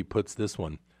like the way he puts this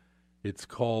one. It's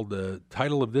called, the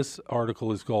title of this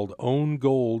article is called Own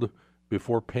Gold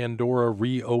Before Pandora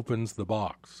Reopens the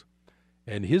Box.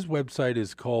 And his website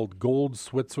is called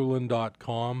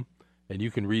goldswitzerland.com, and you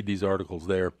can read these articles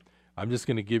there. I'm just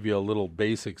going to give you a little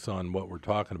basics on what we're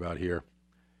talking about here.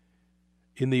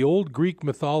 In the old Greek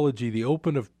mythology, the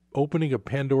opening of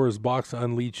Pandora's box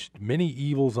unleashed many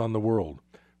evils on the world.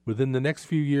 Within the next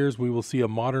few years, we will see a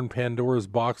modern Pandora's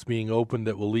box being opened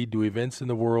that will lead to events in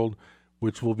the world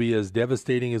which will be as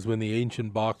devastating as when the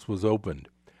ancient box was opened.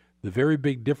 The very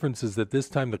big difference is that this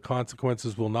time the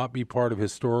consequences will not be part of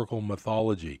historical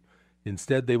mythology.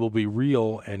 Instead, they will be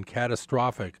real and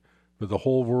catastrophic for the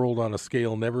whole world on a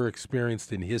scale never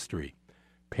experienced in history.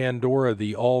 Pandora,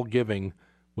 the all-giving,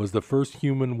 was the first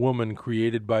human woman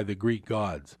created by the Greek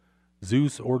gods.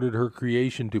 Zeus ordered her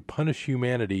creation to punish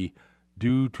humanity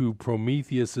due to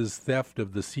Prometheus's theft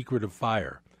of the secret of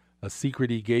fire, a secret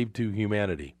he gave to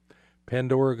humanity.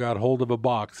 Pandora got hold of a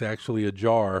box, actually a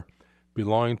jar,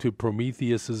 belonging to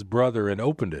Prometheus's brother, and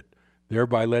opened it,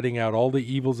 thereby letting out all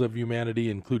the evils of humanity,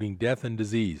 including death and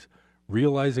disease.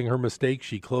 Realizing her mistake,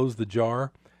 she closed the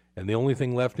jar, and the only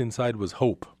thing left inside was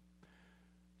hope.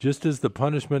 Just as the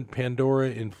punishment Pandora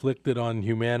inflicted on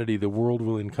humanity, the world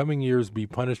will in coming years be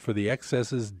punished for the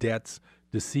excesses, debts,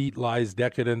 deceit, lies,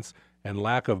 decadence, and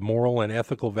lack of moral and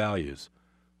ethical values.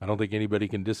 I don't think anybody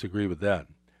can disagree with that.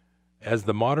 As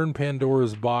the modern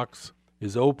Pandora's box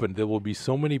is opened, there will be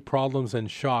so many problems and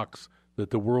shocks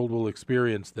that the world will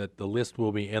experience that the list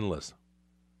will be endless.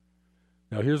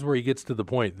 Now here's where he gets to the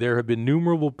point. There have been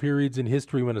innumerable periods in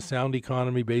history when a sound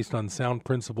economy based on sound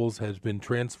principles has been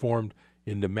transformed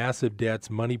into massive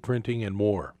debts, money printing, and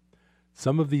more.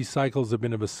 Some of these cycles have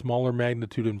been of a smaller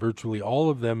magnitude, and virtually all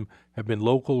of them have been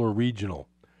local or regional.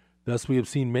 Thus, we have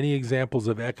seen many examples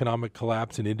of economic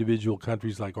collapse in individual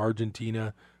countries like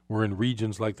Argentina or in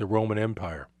regions like the Roman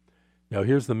Empire. Now,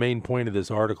 here's the main point of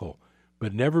this article.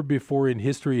 But never before in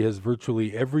history has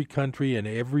virtually every country and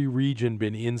every region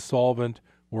been insolvent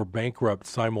or bankrupt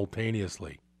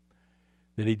simultaneously.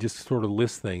 Then he just sort of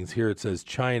lists things. Here it says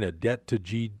China, debt to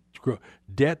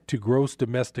gross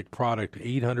domestic product,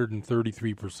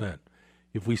 833%.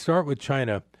 If we start with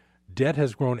China, debt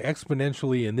has grown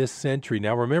exponentially in this century.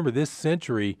 Now remember, this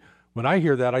century, when I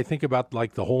hear that, I think about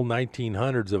like the whole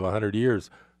 1900s of 100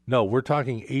 years. No, we're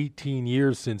talking 18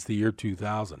 years since the year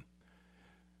 2000.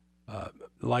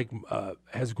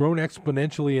 Has grown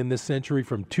exponentially in this century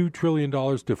from $2 trillion to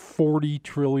 $40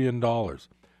 trillion.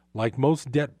 Like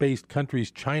most debt-based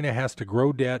countries, China has to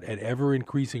grow debt at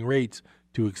ever-increasing rates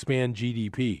to expand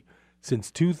GDP.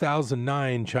 Since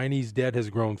 2009, Chinese debt has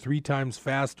grown 3 times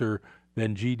faster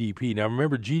than GDP. Now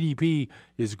remember, GDP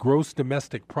is gross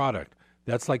domestic product.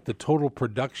 That's like the total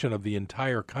production of the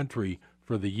entire country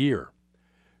for the year.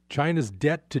 China's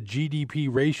debt to GDP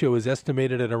ratio is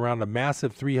estimated at around a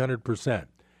massive 300%.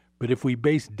 But if we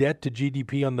base debt to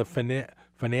GDP on the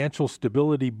Financial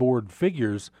Stability Board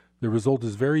figures, the result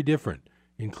is very different.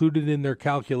 Included in their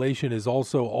calculation is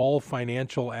also all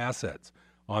financial assets.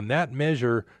 On that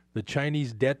measure, the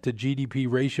Chinese debt to GDP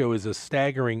ratio is a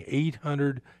staggering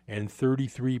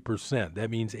 833%. That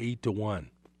means 8 to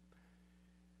 1.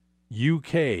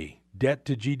 UK, debt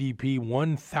to GDP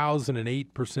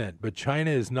 1,008%, but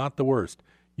China is not the worst.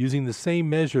 Using the same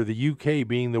measure, the UK,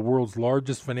 being the world's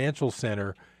largest financial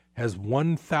center, has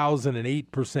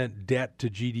 1,008% debt to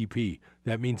GDP.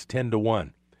 That means 10 to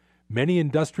 1. Many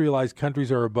industrialized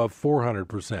countries are above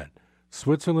 400%.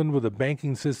 Switzerland, with a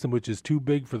banking system which is too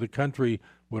big for the country,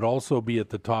 would also be at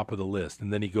the top of the list.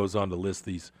 And then he goes on to list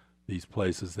these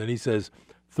places. Then he says,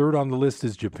 third on the list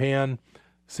is Japan,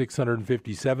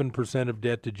 657% of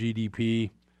debt to GDP.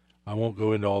 I won't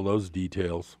go into all those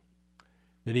details.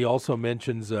 Then he also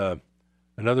mentions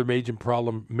another major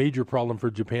problem for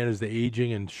Japan is the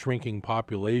aging and shrinking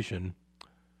population.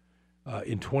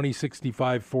 In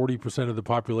 2065, 40% of the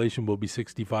population will be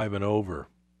 65 and over.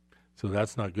 So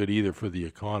that's not good either for the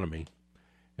economy.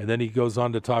 And then he goes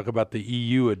on to talk about the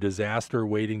EU, a disaster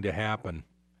waiting to happen.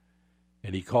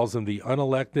 And he calls them the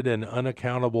unelected and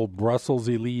unaccountable Brussels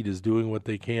elite is doing what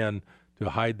they can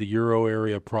to hide the euro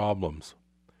area problems.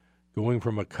 Going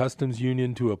from a customs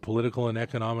union to a political and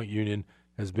economic union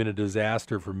has been a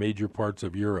disaster for major parts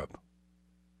of Europe.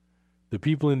 The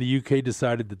people in the UK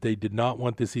decided that they did not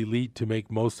want this elite to make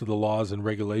most of the laws and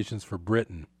regulations for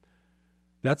Britain.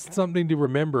 That's something to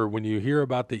remember when you hear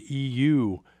about the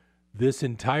EU. This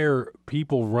entire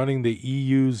people running the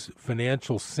EU's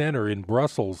financial center in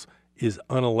Brussels is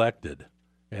unelected,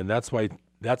 and that's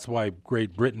why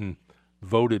Great Britain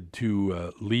voted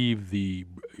to leave the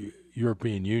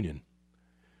European Union.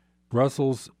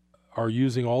 Brussels are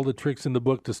using all the tricks in the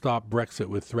book to stop Brexit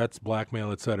with threats,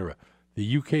 blackmail, etc.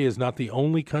 The UK is not the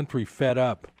only country fed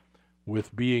up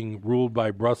with being ruled by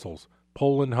Brussels.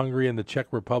 Poland, Hungary, and the Czech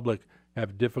Republic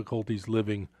have difficulties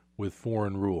living with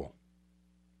foreign rule.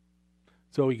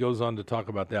 So he goes on to talk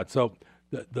about that. So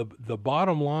the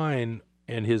bottom line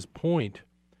and his point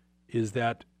is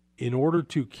that in order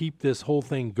to keep this whole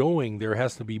thing going, there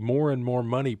has to be more and more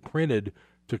money printed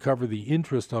to cover the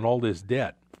interest on all this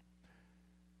debt.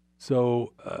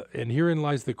 So, and herein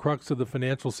lies the crux of the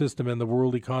financial system and the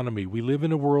world economy. We live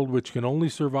in a world which can only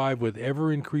survive with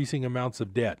ever-increasing amounts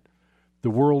of debt. The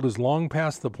world is long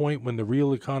past the point when the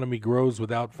real economy grows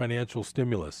without financial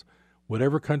stimulus.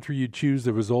 Whatever country you choose,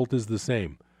 the result is the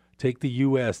same. Take the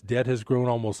U.S. Debt has grown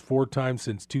almost 4 times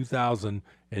since 2000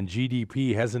 and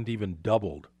GDP hasn't even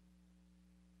doubled.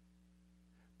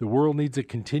 The world needs a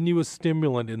continuous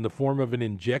stimulant in the form of an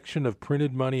injection of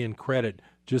printed money and credit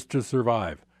just to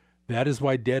survive. That is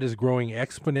why debt is growing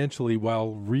exponentially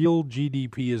while real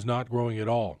GDP is not growing at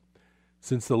all.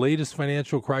 Since the latest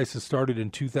financial crisis started in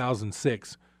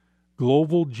 2006,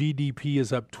 global GDP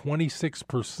is up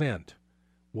 26%,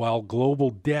 while global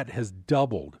debt has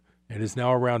doubled and is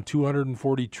now around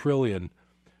 $240 trillion,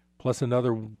 plus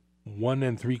another 1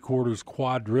 3/4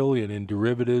 quadrillion in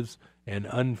derivatives and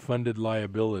unfunded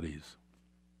liabilities.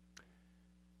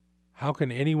 How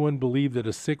can anyone believe that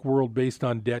a sick world based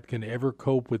on debt can ever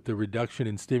cope with the reduction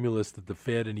in stimulus that the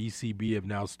Fed and ECB have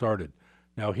now started?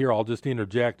 Now here I'll just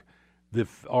interject.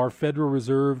 Our Federal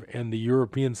Reserve and the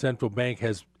European Central Bank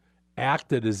has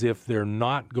acted as if they're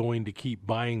not going to keep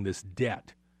buying this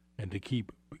debt and to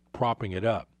keep propping it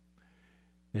up.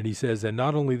 And he says, and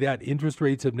not only that, interest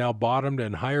rates have now bottomed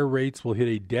and higher rates will hit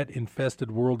a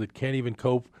debt-infested world that can't even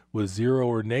cope with zero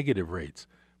or negative rates.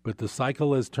 But the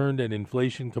cycle has turned and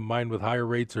inflation combined with higher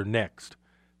rates are next.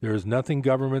 There is nothing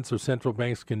governments or central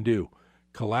banks can do.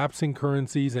 Collapsing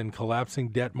currencies and collapsing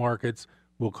debt markets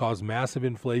will cause massive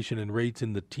inflation and rates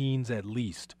in the teens at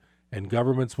least, and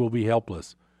governments will be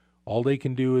helpless. All they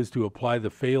can do is to apply the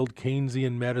failed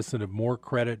Keynesian medicine of more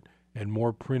credit and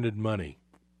more printed money.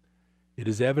 It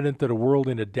is evident that a world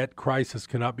in a debt crisis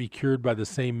cannot be cured by the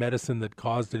same medicine that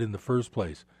caused it in the first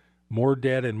place. More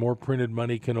debt and more printed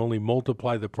money can only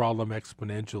multiply the problem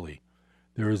exponentially.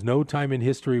 There is no time in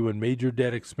history when major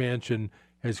debt expansion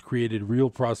has created real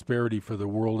prosperity for the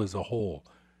world as a whole.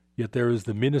 Yet there is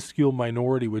the minuscule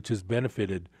minority which has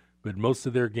benefited, but most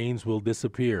of their gains will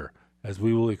disappear, as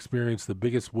we will experience the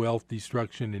biggest wealth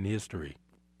destruction in history.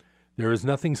 There is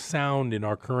nothing sound in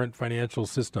our current financial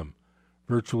system.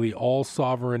 Virtually all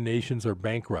sovereign nations are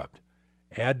bankrupt.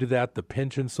 Add to that the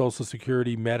pension, Social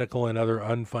Security, medical, and other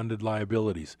unfunded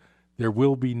liabilities. There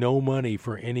will be no money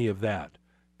for any of that.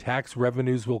 Tax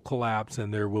revenues will collapse,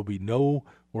 and there will be no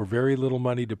or very little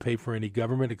money to pay for any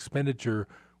government expenditure,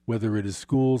 whether it is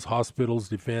schools, hospitals,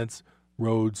 defense,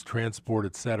 roads, transport,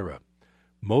 etc.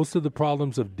 Most of the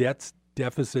problems of debts,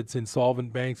 deficits,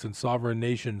 insolvent banks, and sovereign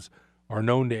nations are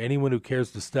known to anyone who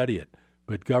cares to study it,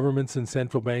 but governments and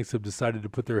central banks have decided to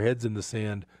put their heads in the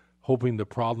sand, hoping the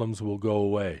problems will go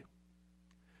away.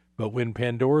 But when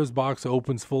Pandora's box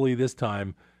opens fully this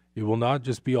time, it will not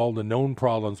just be all the known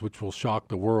problems which will shock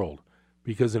the world,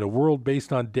 because in a world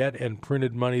based on debt and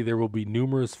printed money, there will be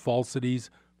numerous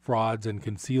falsities, frauds, and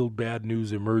concealed bad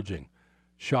news emerging.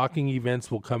 Shocking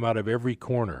events will come out of every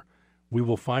corner. We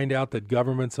will find out that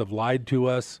governments have lied to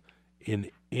us in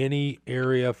any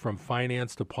area from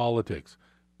finance to politics.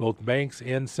 Both banks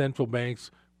and central banks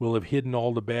will have hidden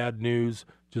all the bad news,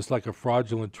 just like a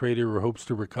fraudulent trader who hopes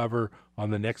to recover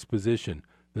on the next position.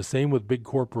 The same with big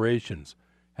corporations.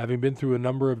 Having been through a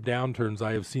number of downturns,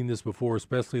 I have seen this before,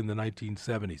 especially in the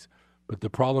 1970s. But the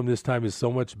problem this time is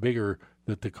so much bigger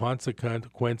that the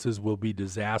consequences will be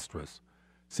disastrous.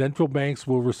 Central banks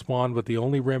will respond with the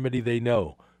only remedy they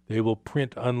know. They will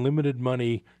print unlimited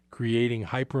money, creating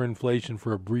hyperinflation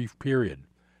for a brief period.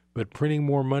 But printing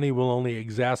more money will only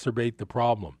exacerbate the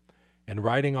problem. And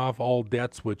writing off all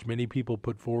debts, which many people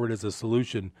put forward as a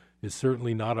solution, is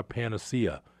certainly not a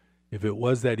panacea. If it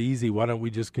was that easy, why don't we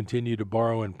just continue to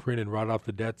borrow and print and write off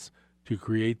the debts to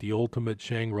create the ultimate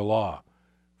Shangri-La?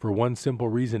 For one simple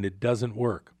reason, it doesn't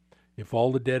work. If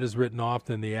all the debt is written off,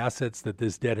 then the assets that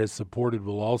this debt has supported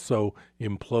will also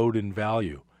implode in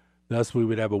value. Thus, we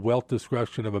would have a wealth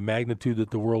destruction of a magnitude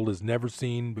that the world has never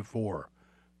seen before.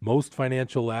 Most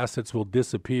financial assets will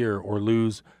disappear or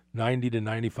lose 90 to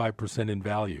 95% in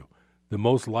value. The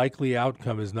most likely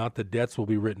outcome is not that debts will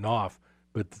be written off,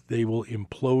 but they will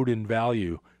implode in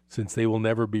value since they will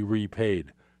never be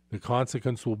repaid. The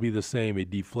consequence will be the same, a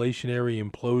deflationary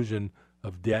implosion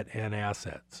of debt and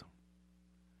assets.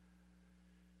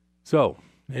 So,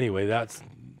 anyway, that's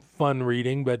fun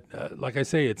reading, but like I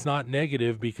say, it's not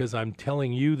negative because I'm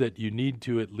telling you that you need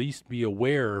to at least be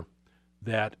aware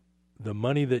that the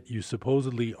money that you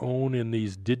supposedly own in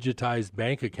these digitized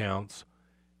bank accounts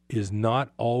is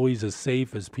not always as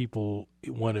safe as people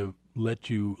want to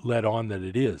let on that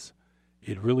it is.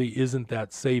 It really isn't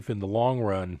that safe in the long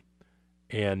run,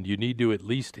 and you need to at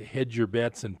least hedge your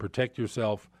bets and protect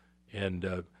yourself. And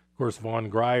of course, Von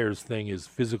Greyer's thing is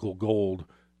physical gold.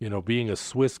 You know, being a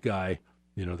Swiss guy,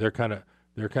 you know, they're kind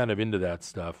of into that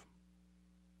stuff.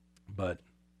 But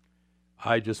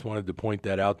I just wanted to point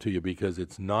that out to you because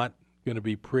it's not going to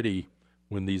be pretty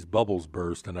when these bubbles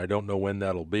burst, and I don't know when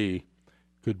that'll be.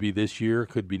 Could be this year,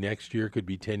 could be next year, could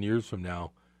be 10 years from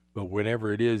now. But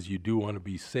whenever it is, you do want to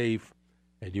be safe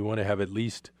and you want to have at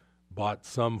least bought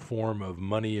some form of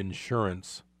money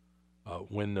insurance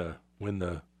when the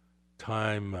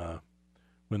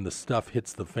stuff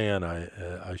hits the fan,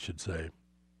 I should say.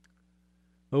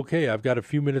 Okay, I've got a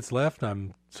few minutes left.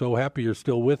 I'm so happy you're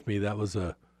still with me.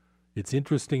 It's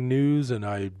interesting news, and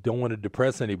I don't want to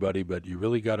depress anybody, but you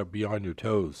really got to be on your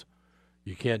toes.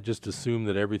 You can't just assume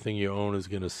that everything you own is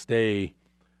going to stay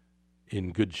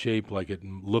in good shape like it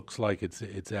looks like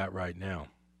it's at right now.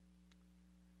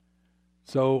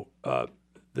 So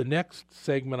the next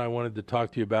segment I wanted to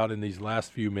talk to you about in these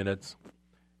last few minutes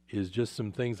is just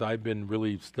some things I've been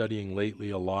really studying lately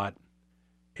a lot.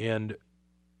 And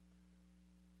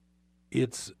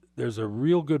there's a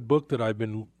real good book that I've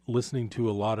been listening to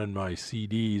a lot on my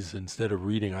CDs instead of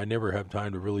reading. I never have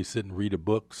time to really sit and read a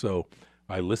book, so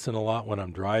I listen a lot when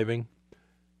I'm driving.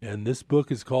 And this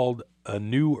book is called A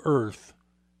New Earth,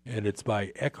 and it's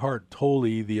by Eckhart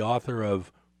Tolle, the author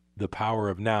of The Power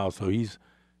of Now. So he's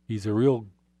a real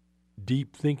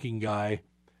deep thinking guy,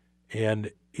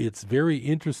 and it's very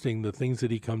interesting the things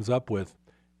that he comes up with.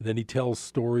 And then he tells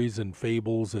stories and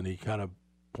fables, and he kind of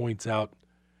points out.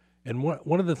 And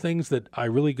one of the things that I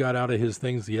really got out of his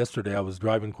things yesterday, I was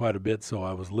driving quite a bit, so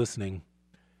I was listening,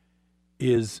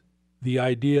 is the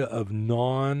idea of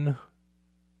non-judgment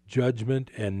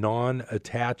and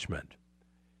non-attachment.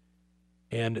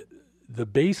 And the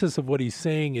basis of what he's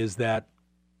saying is that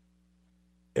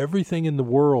everything in the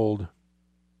world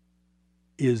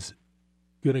is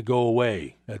going to go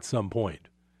away at some point.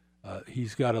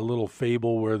 He's got a little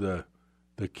fable where the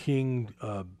king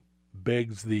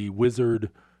begs the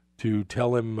wizard to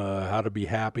tell him how to be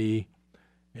happy,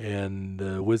 and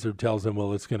the wizard tells him,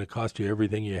 well, it's going to cost you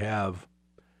everything you have.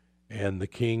 And the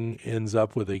king ends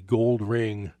up with a gold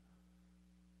ring,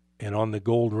 and on the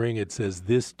gold ring it says,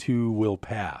 this too will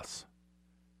pass.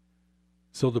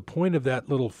 So the point of that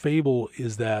little fable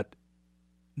is that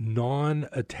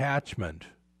non-attachment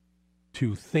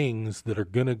to things that are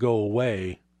going to go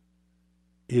away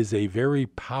is a very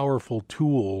powerful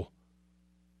tool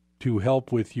to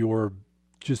help with your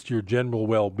general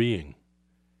well-being.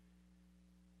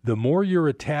 The more you're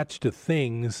attached to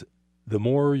things, the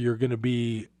more you're going to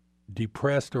be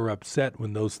depressed or upset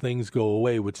when those things go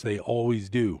away, which they always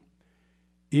do.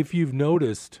 If you've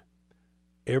noticed,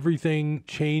 everything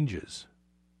changes.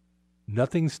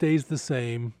 Nothing stays the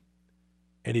same,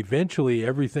 and eventually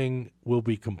everything will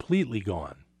be completely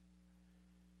gone.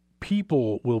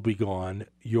 People will be gone.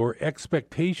 Your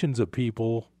expectations of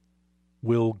people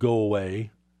will go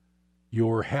away.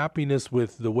 Your happiness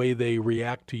with the way they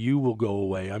react to you will go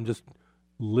away. I'm just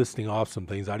listing off some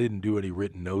things. I didn't do any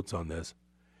written notes on this.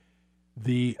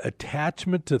 The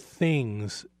attachment to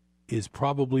things is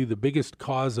probably the biggest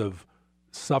cause of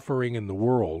suffering in the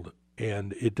world,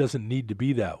 and it doesn't need to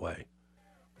be that way.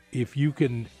 If you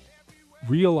can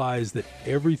realize that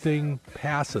everything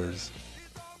passes,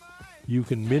 you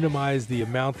can minimize the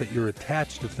amount that you're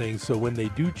attached to things, so when they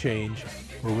do change,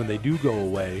 or when they do go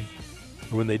away,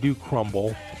 or when they do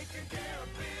crumble,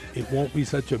 it won't be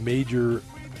such a major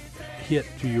hit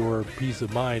to your peace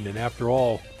of mind. And after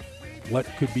all, what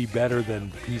could be better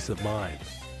than peace of mind?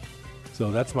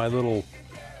 So that's my little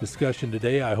discussion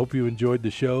today. I hope you enjoyed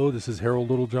the show. This is Harold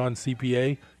Littlejohn,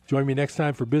 CPA. Join me next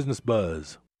time for Business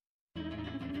Buzz.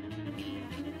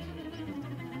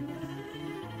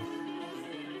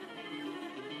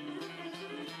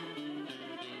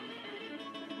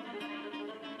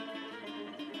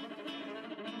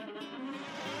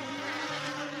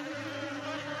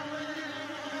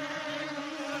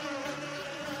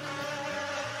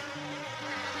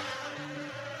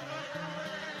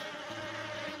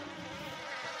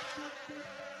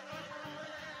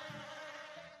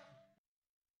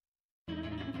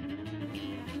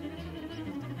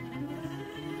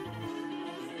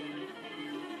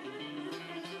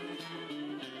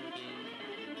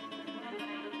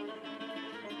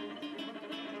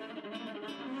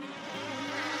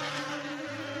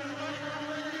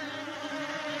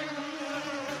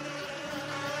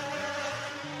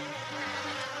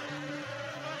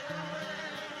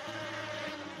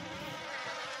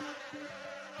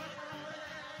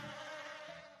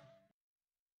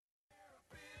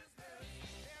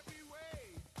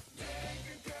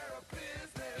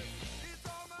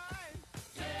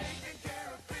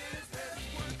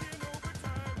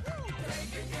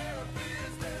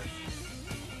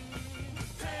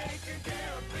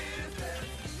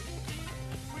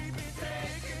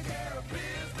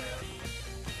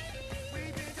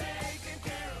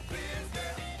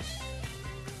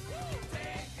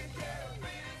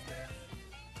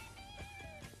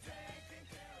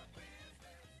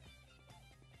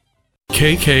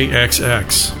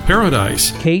 KKXX, Paradise,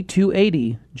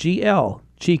 K280GL,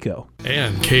 Chico,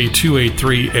 and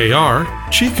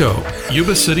K283AR, Chico,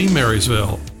 Yuba City,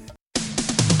 Marysville.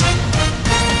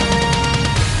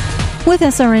 With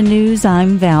SRN News,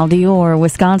 I'm Val Dior.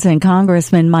 Wisconsin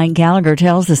Congressman Mike Gallagher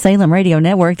tells the Salem Radio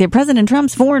Network that President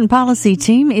Trump's foreign policy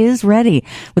team is ready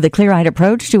with a clear-eyed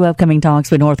approach to upcoming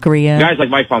talks with North Korea. Guys like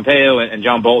Mike Pompeo and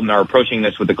John Bolton are approaching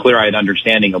this with a clear-eyed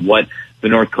understanding of what the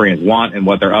North Koreans want and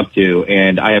what they're up to,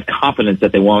 and I have confidence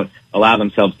that they won't allow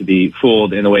themselves to be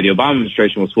fooled in the way the Obama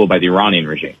administration was fooled by the Iranian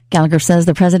regime. Gallagher says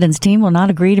the president's team will not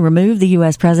agree to remove the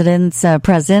U.S. president's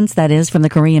presence, that is, from the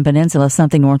Korean Peninsula,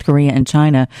 something North Korea and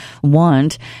China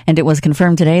want. And it was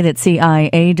confirmed today that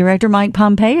CIA Director Mike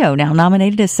Pompeo, now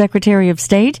nominated as Secretary of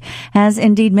State, has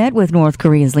indeed met with North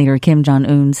Korea's leader Kim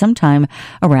Jong-un sometime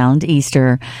around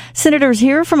Easter. Senators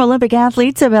hear from Olympic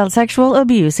athletes about sexual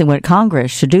abuse and what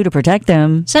Congress should do to protect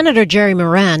them. Senator Jerry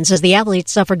Moran says the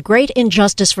athletes suffered great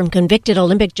injustice from convicted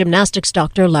Olympic gymnastics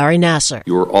doctor Larry Nassar.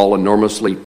 You are all enormously